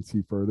line, "I can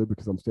see further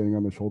because I'm standing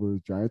on the shoulders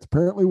of giants,"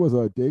 apparently was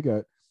a dig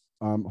at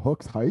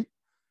Hooke's height.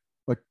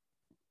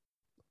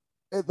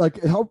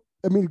 It helped.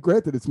 I mean,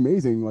 granted, it's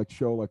amazing. Like,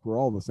 show, like, we're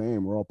all the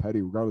same. We're all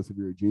petty, regardless if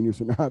you're a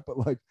genius or not. But,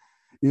 like,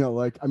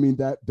 I mean,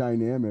 that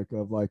dynamic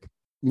of, like,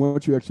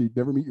 once you actually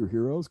never meet your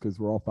heroes, because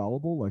we're all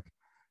fallible. Like,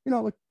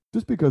 like,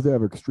 just because they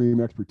have extreme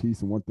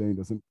expertise in one thing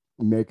doesn't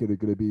make it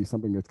going to be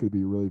something that's going to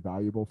be really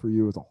valuable for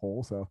you as a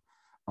whole. So,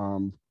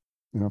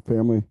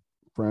 family,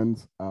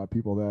 friends,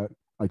 people that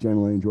I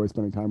genuinely enjoy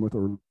spending time with,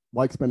 or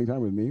like spending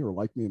time with me, or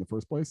like me in the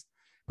first place,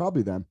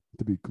 probably them,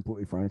 to be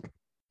completely frank.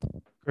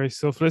 Great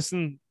stuff.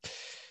 Listen,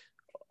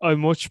 I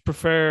much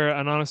prefer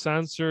an honest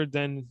answer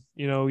than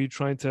you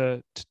trying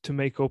to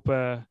make up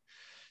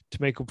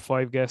to make up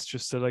 5 guests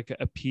just to, like,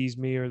 appease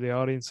me or the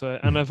audience.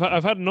 And I've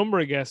had a number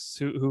of guests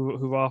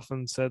who've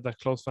often said that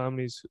close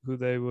families who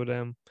they would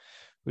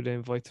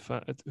invite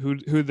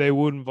who they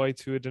would invite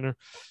to a dinner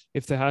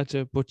if they had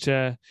to. But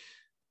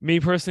me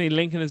personally,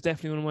 Lincoln is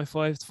definitely one of my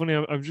 5. It's funny,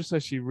 I'm just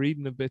actually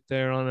reading a bit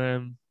there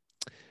on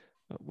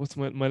what's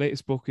my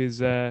latest book is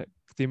The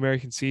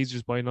American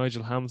Caesars by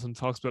Nigel Hamilton.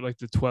 Talks about, like,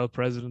 the 12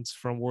 presidents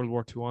from World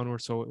War II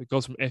onward. So it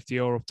goes from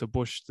FDR up to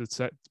Bush,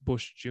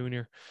 Bush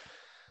Jr.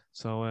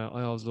 So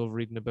I always love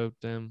reading about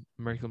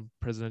American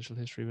presidential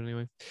history. But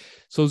anyway,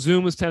 so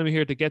Zoom is telling me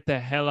here to get the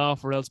hell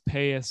off or else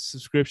pay a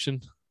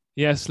subscription.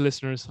 Yes,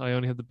 listeners, I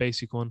only have the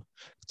basic one.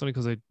 It's only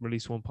because I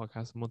release 1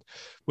 podcast a month.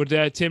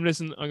 But Tim,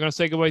 listen, I'm going to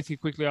say goodbye to you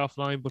quickly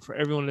offline. But for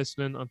everyone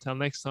listening, until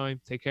next time,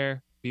 take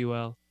care, be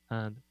well,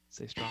 and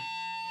stay strong.